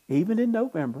 Even in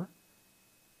November.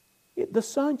 The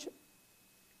sun.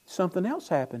 Something else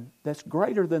happened that's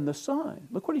greater than the sun.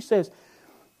 Look what he says.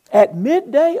 "At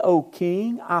midday, O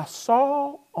king, I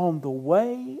saw on the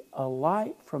way a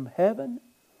light from heaven,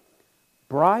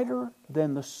 brighter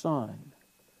than the sun,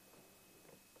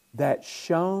 that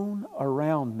shone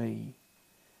around me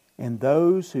and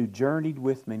those who journeyed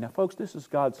with me." Now, folks, this is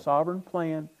God's sovereign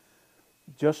plan.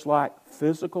 Just like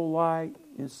physical light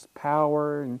is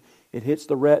power and it hits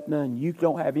the retina and you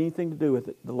don't have anything to do with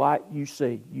it. The light you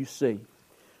see.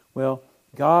 Well,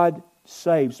 God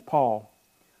saves Paul.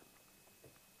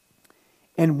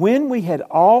 "And when we had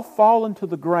all fallen to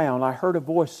the ground, I heard a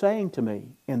voice saying to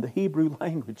me in the Hebrew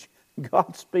language."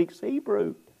 God speaks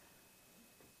Hebrew.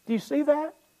 Do you see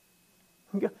that?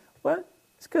 What?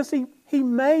 It's because he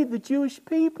made the Jewish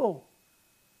people.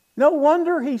 No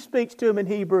wonder He speaks to them in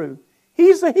Hebrew.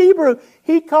 He's the Hebrew.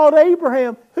 He called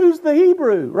Abraham. Who's the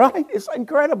Hebrew? Right? It's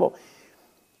incredible.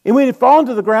 "And when he had fallen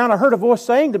to the ground, I heard a voice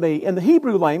saying to me in the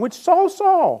Hebrew language, 'Saul,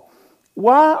 Saul,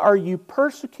 why are you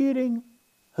persecuting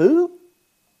who?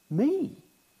 Me.'"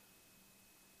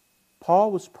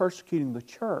 Paul was persecuting the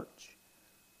church.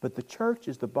 But the church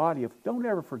is the body of... Don't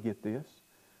ever forget this.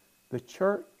 The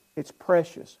church, it's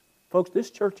precious. Folks, this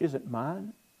church isn't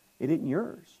mine. It isn't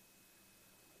yours.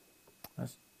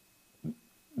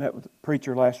 met with a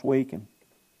preacher last week and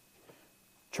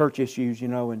church issues,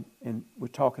 and we're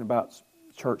talking about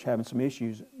church having some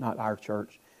issues, not our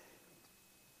church,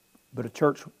 but a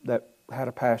church that had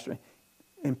a pastor.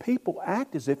 And people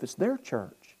act as if it's their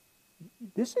church.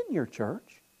 This isn't your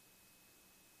church.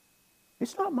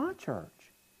 It's not my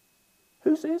church.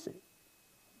 Whose is it?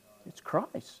 It's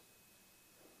Christ.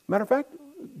 Matter of fact,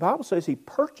 the Bible says He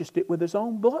purchased it with His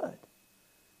own blood.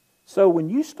 So when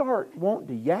you start wanting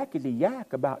to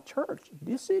yakety-yak about church,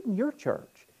 this isn't your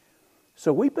church.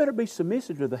 So we better be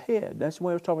submissive to the head. That's the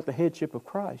way I was talking about the headship of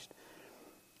Christ.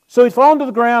 So he's fallen to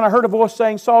the ground. I heard a voice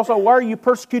saying, Saul, Saul, why are you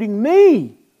persecuting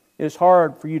me? It is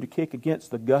hard for you to kick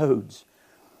against the goads.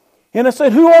 And I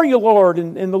said, who are you, Lord?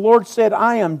 And the Lord said,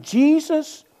 I am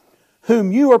Jesus,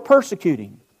 whom you are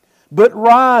persecuting. But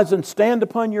rise and stand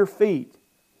upon your feet.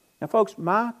 Now, folks,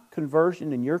 my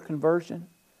conversion and your conversion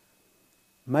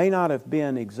may not have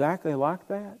been exactly like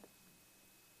that.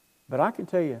 But I can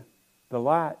tell you, the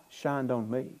light shined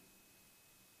on me.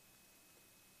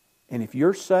 And if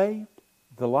you're saved,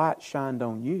 the light shined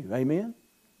on you. Amen?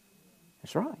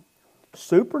 That's right.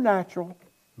 Supernatural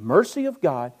mercy of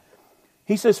God.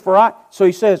 He says,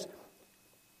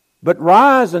 but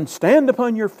rise and stand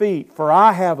upon your feet, for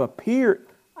I have appeared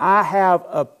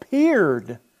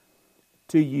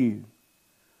to you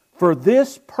for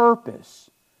this purpose,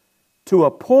 to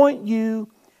appoint you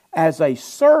as a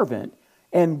servant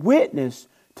and witness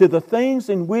to the things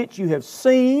in which you have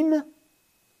seen,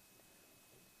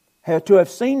 to have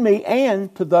seen me,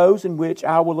 and to those in which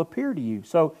I will appear to you.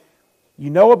 So, you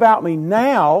know about me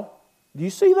now. Do you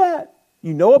see that?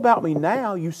 You know about me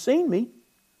now. You've seen me.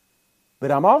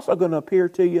 But I'm also going to appear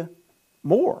to you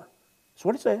more. That's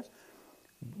what it says.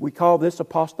 We call this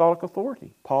apostolic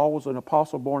authority. Paul was an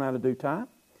apostle born out of due time.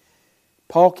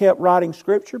 Paul kept writing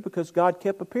Scripture because God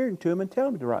kept appearing to him and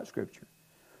telling him to write Scripture.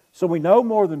 So we know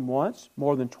more than once,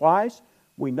 more than twice.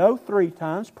 We know 3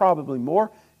 times, probably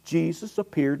more. Jesus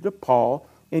appeared to Paul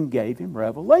and gave him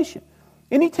revelation.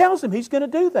 And he tells him He's going to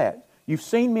do that. You've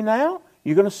seen me now,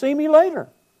 you're going to see me later.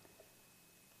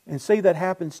 And see, that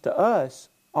happens to us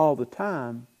all the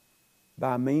time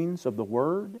by means of the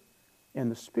Word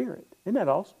and the Spirit. Isn't that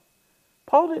awesome?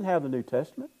 Paul didn't have the New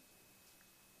Testament.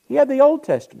 He had the Old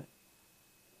Testament.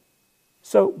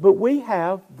 But we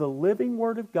have the living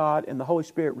Word of God and the Holy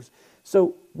Spirit.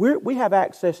 So we have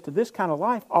access to this kind of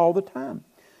life all the time.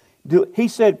 He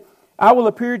said, I will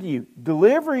appear to you,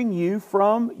 delivering you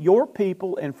from your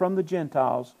people and from the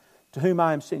Gentiles to whom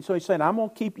I am sent. So He's saying, I'm going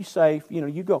to keep you safe.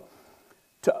 You go.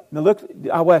 Now look,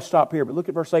 I will have to stop here, but look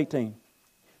at verse 18.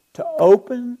 To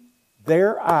open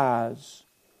their eyes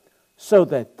so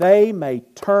that they may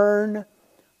turn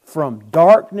from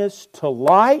darkness to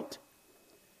light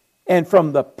and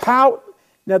from the power.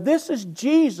 Now this is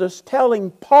Jesus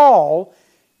telling Paul,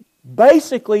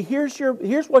 basically, here's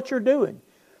what you're doing.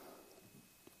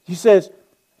 He says,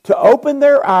 to open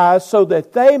their eyes so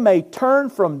that they may turn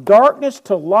from darkness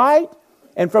to light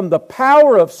and from the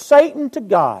power of Satan to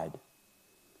God,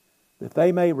 that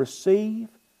they may receive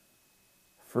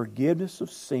forgiveness of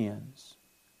sins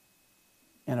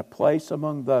and a place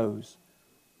among those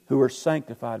who are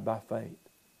sanctified by faith.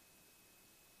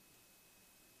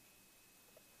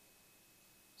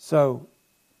 So,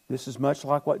 this is much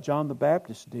like what John the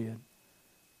Baptist did.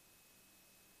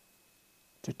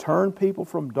 To turn people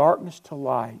from darkness to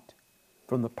light,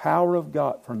 from the power of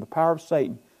God, from the power of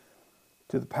Satan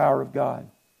to the power of God.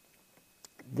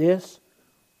 This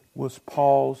was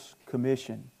Paul's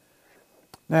commission.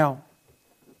 Now,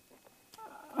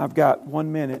 I've got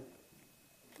 1 minute.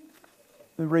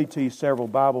 Let me read to you several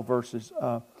Bible verses.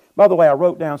 By the way, I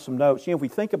wrote down some notes. If we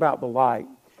think about the light,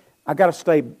 I've got to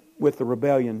stay with the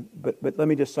rebellion, but let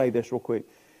me just say this real quick.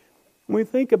 When we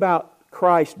think about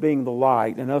Christ being the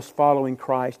light and us following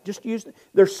Christ,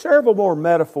 there's several more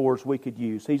metaphors we could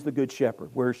use. He's the good shepherd,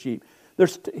 we're sheep.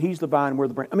 He's the vine, we're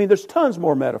the branch. There's tons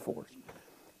more metaphors.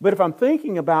 But if I'm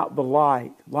thinking about the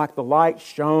light, like the light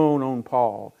shone on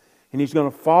Paul, and he's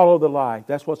going to follow the light,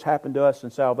 that's what's happened to us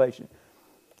in salvation.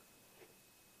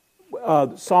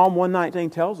 Psalm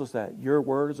 119 tells us that. Your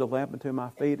word is a lamp unto my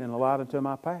feet and a light unto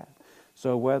my path.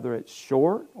 So whether it's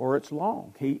short or it's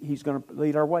long, He's going to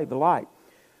lead our way, the light.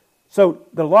 So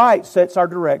the light sets our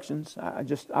directions.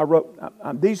 I wrote,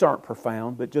 these aren't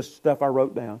profound, but just stuff I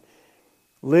wrote down.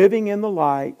 Living in the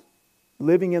light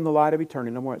of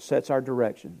eternity. Number 1, it sets our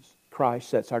directions. Christ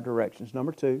sets our directions.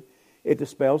 Number 2, it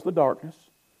dispels the darkness.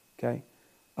 Okay.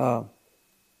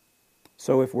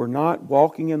 So if we're not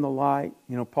walking in the light,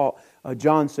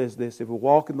 John says this: if we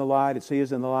walk in the light as He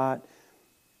is in the light.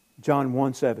 John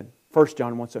 1:7. 1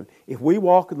 John 1:7. If we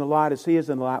walk in the light as He is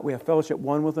in the light, we have fellowship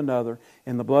one with another,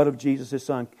 and the blood of Jesus, His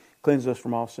Son, cleanses us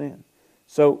from all sin.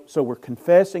 So we're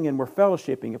confessing and we're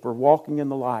fellowshipping if we're walking in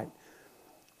the light.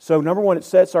 So number 1, it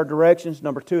sets our directions.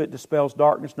 Number 2, it dispels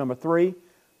darkness. Number 3,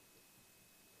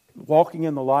 walking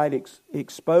in the light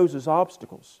exposes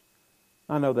obstacles.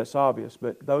 I know that's obvious,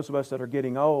 but those of us that are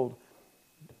getting old,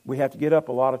 we have to get up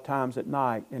a lot of times at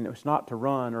night, and it's not to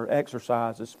run or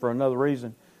exercise, it's for another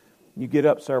reason. You get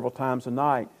up several times a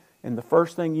night, and the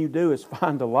first thing you do is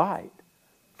find a light,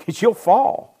 because you'll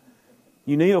fall.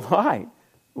 You need a light.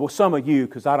 Well, some of you,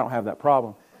 because I don't have that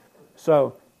problem.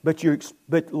 So,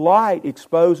 but light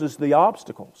exposes the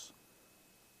obstacles.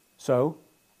 So,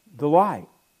 the light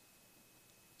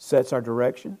sets our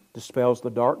direction, dispels the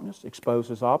darkness,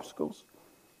 exposes obstacles.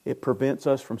 It prevents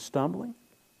us from stumbling.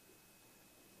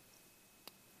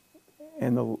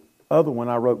 And the other one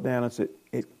I wrote down is it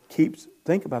keeps,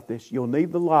 think about this, you'll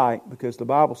need the light because the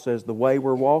Bible says the way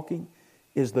we're walking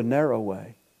is the narrow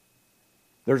way.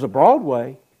 There's a broad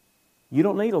way. You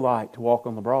don't need a light to walk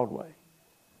on the broad way.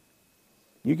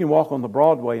 You can walk on the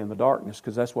broad way in the darkness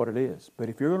because that's what it is. But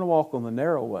if you're going to walk on the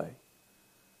narrow way,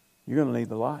 you're going to need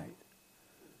the light.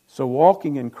 So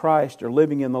walking in Christ or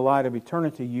living in the light of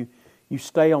eternity, you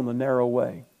stay on the narrow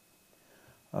way.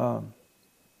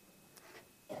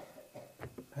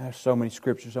 There's so many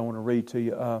scriptures I want to read to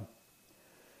you.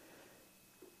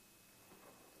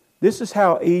 This is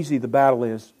how easy the battle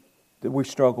is that we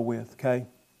struggle with, okay?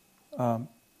 I'm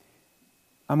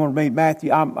going to read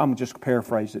Matthew. I'm going to just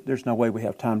paraphrase it. There's no way we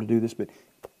have time to do this, but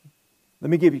let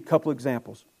me give you a couple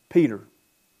examples. Peter.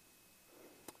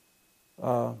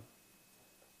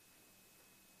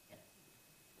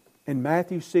 In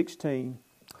Matthew 16,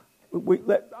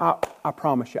 I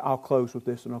promise you, I'll close with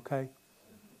this one, okay?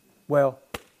 Well,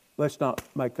 let's not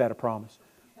make that a promise.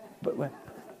 But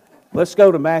let's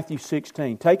go to Matthew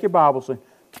 16. Take your Bibles,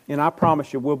 and I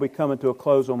promise you we'll be coming to a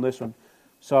close on this one.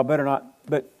 So I better not,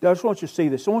 but I just want you to see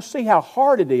this. I want to see how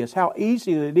hard it is, how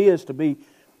easy it is to be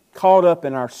caught up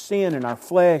in our sin and our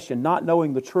flesh and not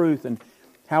knowing the truth and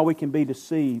how we can be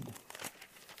deceived.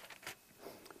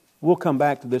 We'll come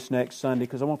back to this next Sunday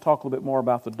because I want to talk a little bit more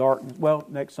about the darkness. Well,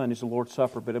 next Sunday is the Lord's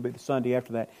Supper, but it'll be the Sunday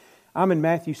after that. I'm in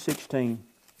Matthew 16.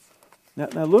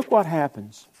 Now look what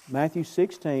happens. Matthew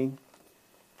 16,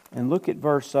 and look at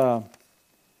verse,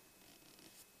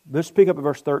 let's pick up at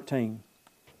verse 13.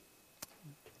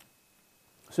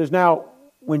 It says, now,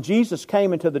 when Jesus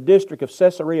came into the district of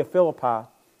Caesarea Philippi,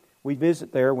 we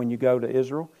visit there when you go to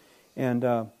Israel, and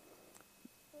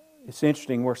it's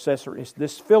interesting where Caesarea,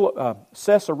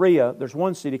 Caesarea, there's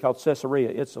one city called Caesarea,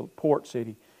 it's a port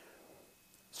city.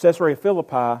 Caesarea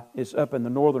Philippi is up in the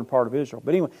northern part of Israel.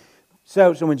 But anyway,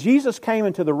 so when Jesus came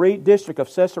into the district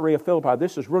of Caesarea Philippi,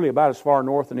 this is really about as far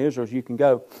north in Israel as you can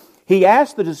go, He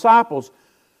asked the disciples,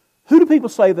 who do people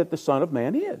say that the Son of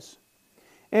Man is?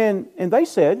 And they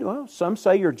said, well, some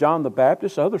say you're John the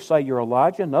Baptist, others say you're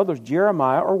Elijah, and others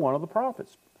Jeremiah or one of the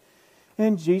prophets.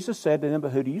 And Jesus said to them,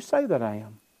 but who do you say that I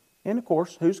am? And of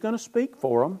course, who's going to speak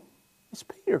for them? It's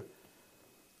Peter.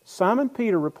 Simon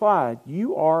Peter replied,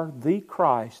 you are the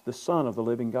Christ, the Son of the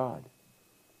living God.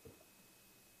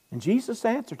 And Jesus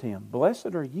answered him,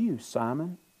 blessed are you,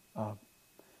 Simon,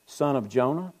 son of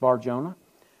Jonah, Bar-Jonah,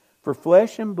 for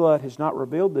flesh and blood has not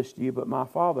revealed this to you, but my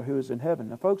Father who is in heaven.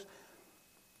 Now folks,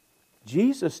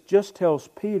 Jesus just tells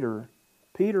Peter,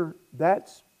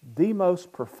 that's the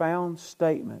most profound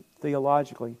statement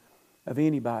theologically of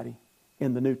anybody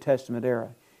in the New Testament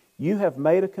era. You have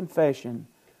made a confession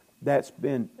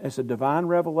it's a divine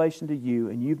revelation to you,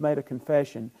 and you've made a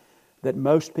confession that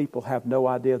most people have no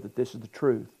idea that this is the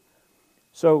truth.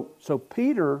 So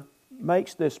Peter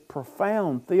makes this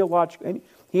profound theological, and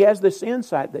he has this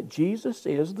insight that Jesus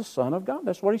is the Son of God.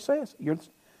 That's what he says.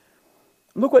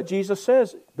 Look what Jesus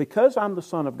says. Because I'm the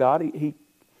Son of God,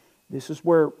 this is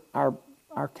where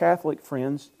our Catholic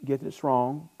friends get this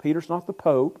wrong. Peter's not the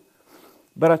Pope.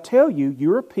 But I tell you,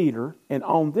 you're a Peter, and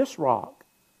on this rock,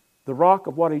 the rock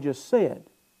of what he just said.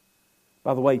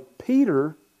 By the way,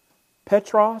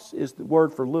 Petros is the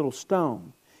word for little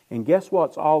stone. And guess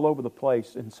what's all over the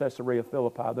place in Caesarea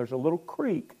Philippi? There's a little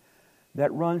creek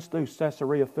that runs through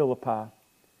Caesarea Philippi.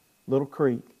 Little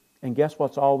creek. And guess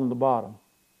what's all in the bottom?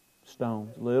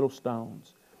 Stones, little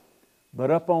stones. But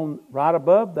right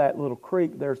above that little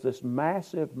creek, there's this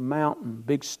massive mountain,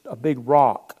 a big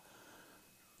rock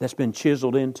that's been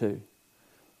chiseled into.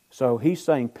 So he's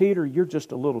saying, Peter, you're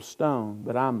just a little stone,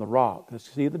 but I'm the rock.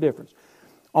 Let's see the difference.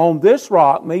 On this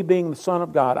rock, me being the Son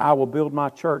of God, I will build my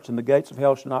church, and the gates of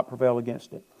hell shall not prevail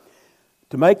against it.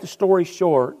 To make the story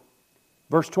short,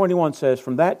 Verse 21 says,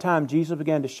 "From that time Jesus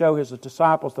began to show His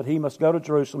disciples that He must go to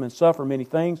Jerusalem and suffer many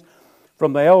things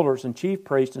from the elders and chief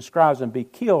priests and scribes and be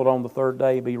killed on the third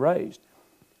day and be raised."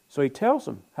 So He tells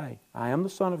them, hey, I am the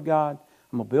Son of God.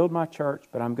 I'm going to build my church,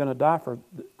 but I'm going to die for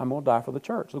the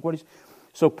church. Look what he's.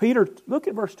 So Peter, look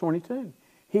at verse 22.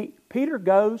 Peter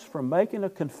goes from making a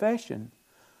confession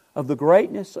of the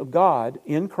greatness of God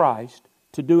in Christ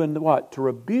to doing what? To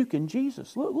rebuking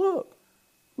Jesus. Look.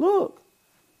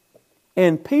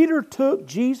 And Peter took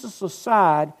Jesus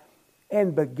aside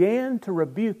and began to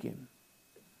rebuke Him.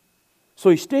 So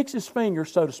he sticks his finger,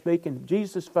 so to speak, in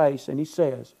Jesus' face and he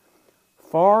says,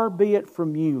 "Far be it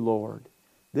from you, Lord.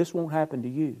 This won't happen to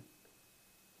you."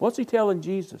 What's he telling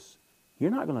Jesus? You're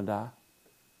not going to die.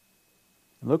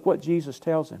 And look what Jesus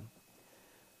tells him.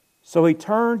 So he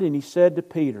turned and he said to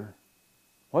Peter,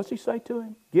 what's he say to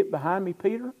him? Get behind me,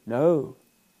 Peter? No.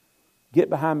 Get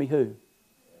behind me who?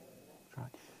 That's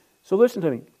right. So listen to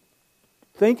me.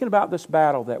 Thinking about this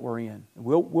battle that we're in,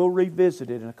 we'll revisit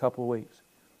it in a couple of weeks.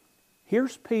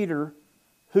 Here's Peter,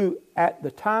 who at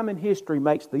the time in history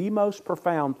makes the most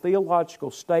profound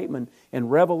theological statement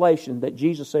and revelation that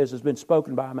Jesus says has been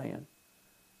spoken by a man.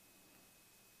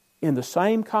 In the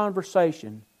same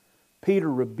conversation,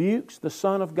 Peter rebukes the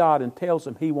Son of God and tells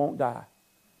him he won't die.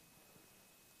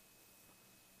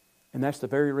 And that's the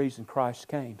very reason Christ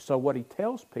came. So what he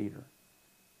tells Peter,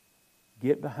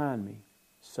 get behind me,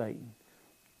 Satan.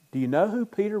 Do you know who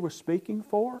Peter was speaking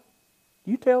for?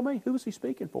 You tell me, who was he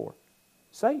speaking for?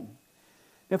 Satan.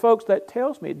 Now folks, that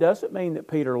tells me it doesn't mean that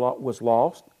Peter was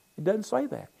lost. It doesn't say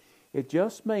that. It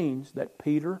just means that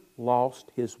Peter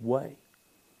lost his way.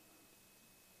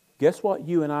 Guess what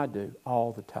you and I do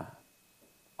all the time?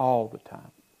 All the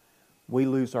time. We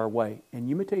lose our way. And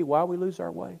you may tell you why we lose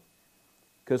our way.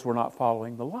 Because we're not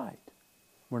following the light.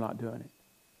 We're not doing it.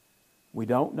 We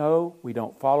don't know. We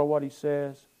don't follow what He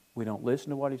says. We don't listen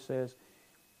to what He says.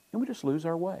 And we just lose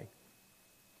our way.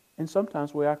 And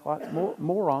sometimes we act like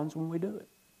morons when we do it.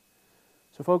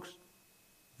 So folks,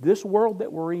 this world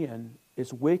that we're in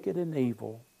is wicked and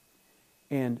evil.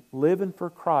 And living for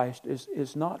Christ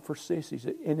is not for sissies.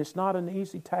 And it's not an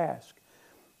easy task.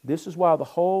 This is why the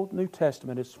whole New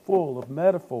Testament is full of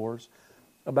metaphors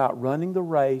about running the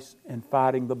race and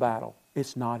fighting the battle.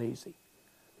 It's not easy.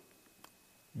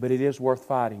 But it is worth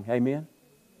fighting. Amen?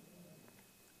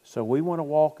 So we want to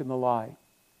walk in the light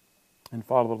and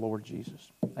follow the Lord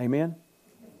Jesus. Amen?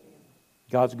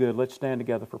 God's good. Let's stand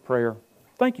together for prayer.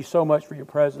 Thank you so much for your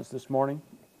presence this morning.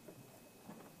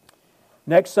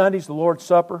 Next Sunday's the Lord's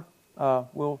Supper.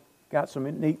 We'll got some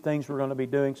neat things we're going to be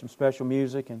doing, some special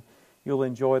music, and you'll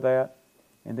enjoy that.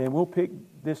 And then we'll pick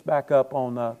this back up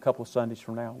on a couple of Sundays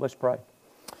from now. Let's pray.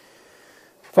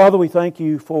 Father, we thank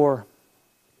You for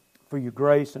Your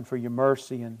grace and for Your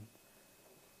mercy. And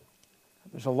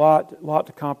there's a lot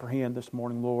to comprehend this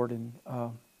morning, Lord. And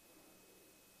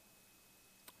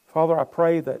Father, I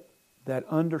pray that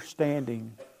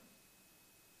understanding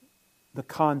the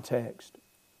context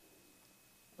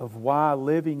of why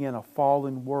living in a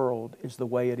fallen world is the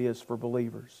way it is for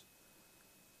believers.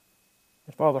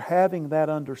 And Father, having that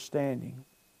understanding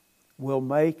will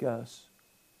make us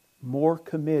more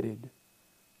committed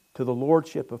to the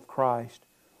Lordship of Christ,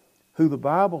 who the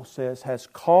Bible says has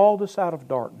called us out of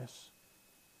darkness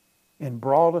and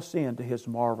brought us into His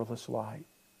marvelous light.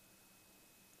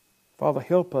 Father,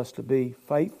 help us to be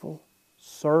faithful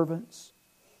servants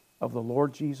of the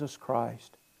Lord Jesus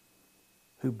Christ,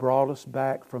 who brought us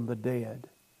back from the dead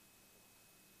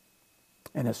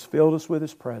and has filled us with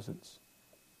His presence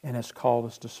and has called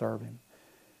us to serve Him.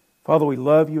 Father, we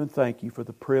love You and thank You for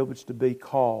the privilege to be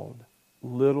called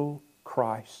little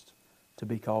Christ, to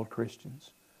be called Christians.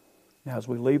 Now as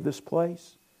we leave this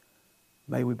place,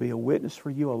 may we be a witness for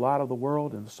You, a light of the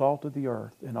world and the salt of the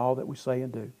earth in all that we say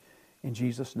and do. In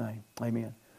Jesus' name, amen.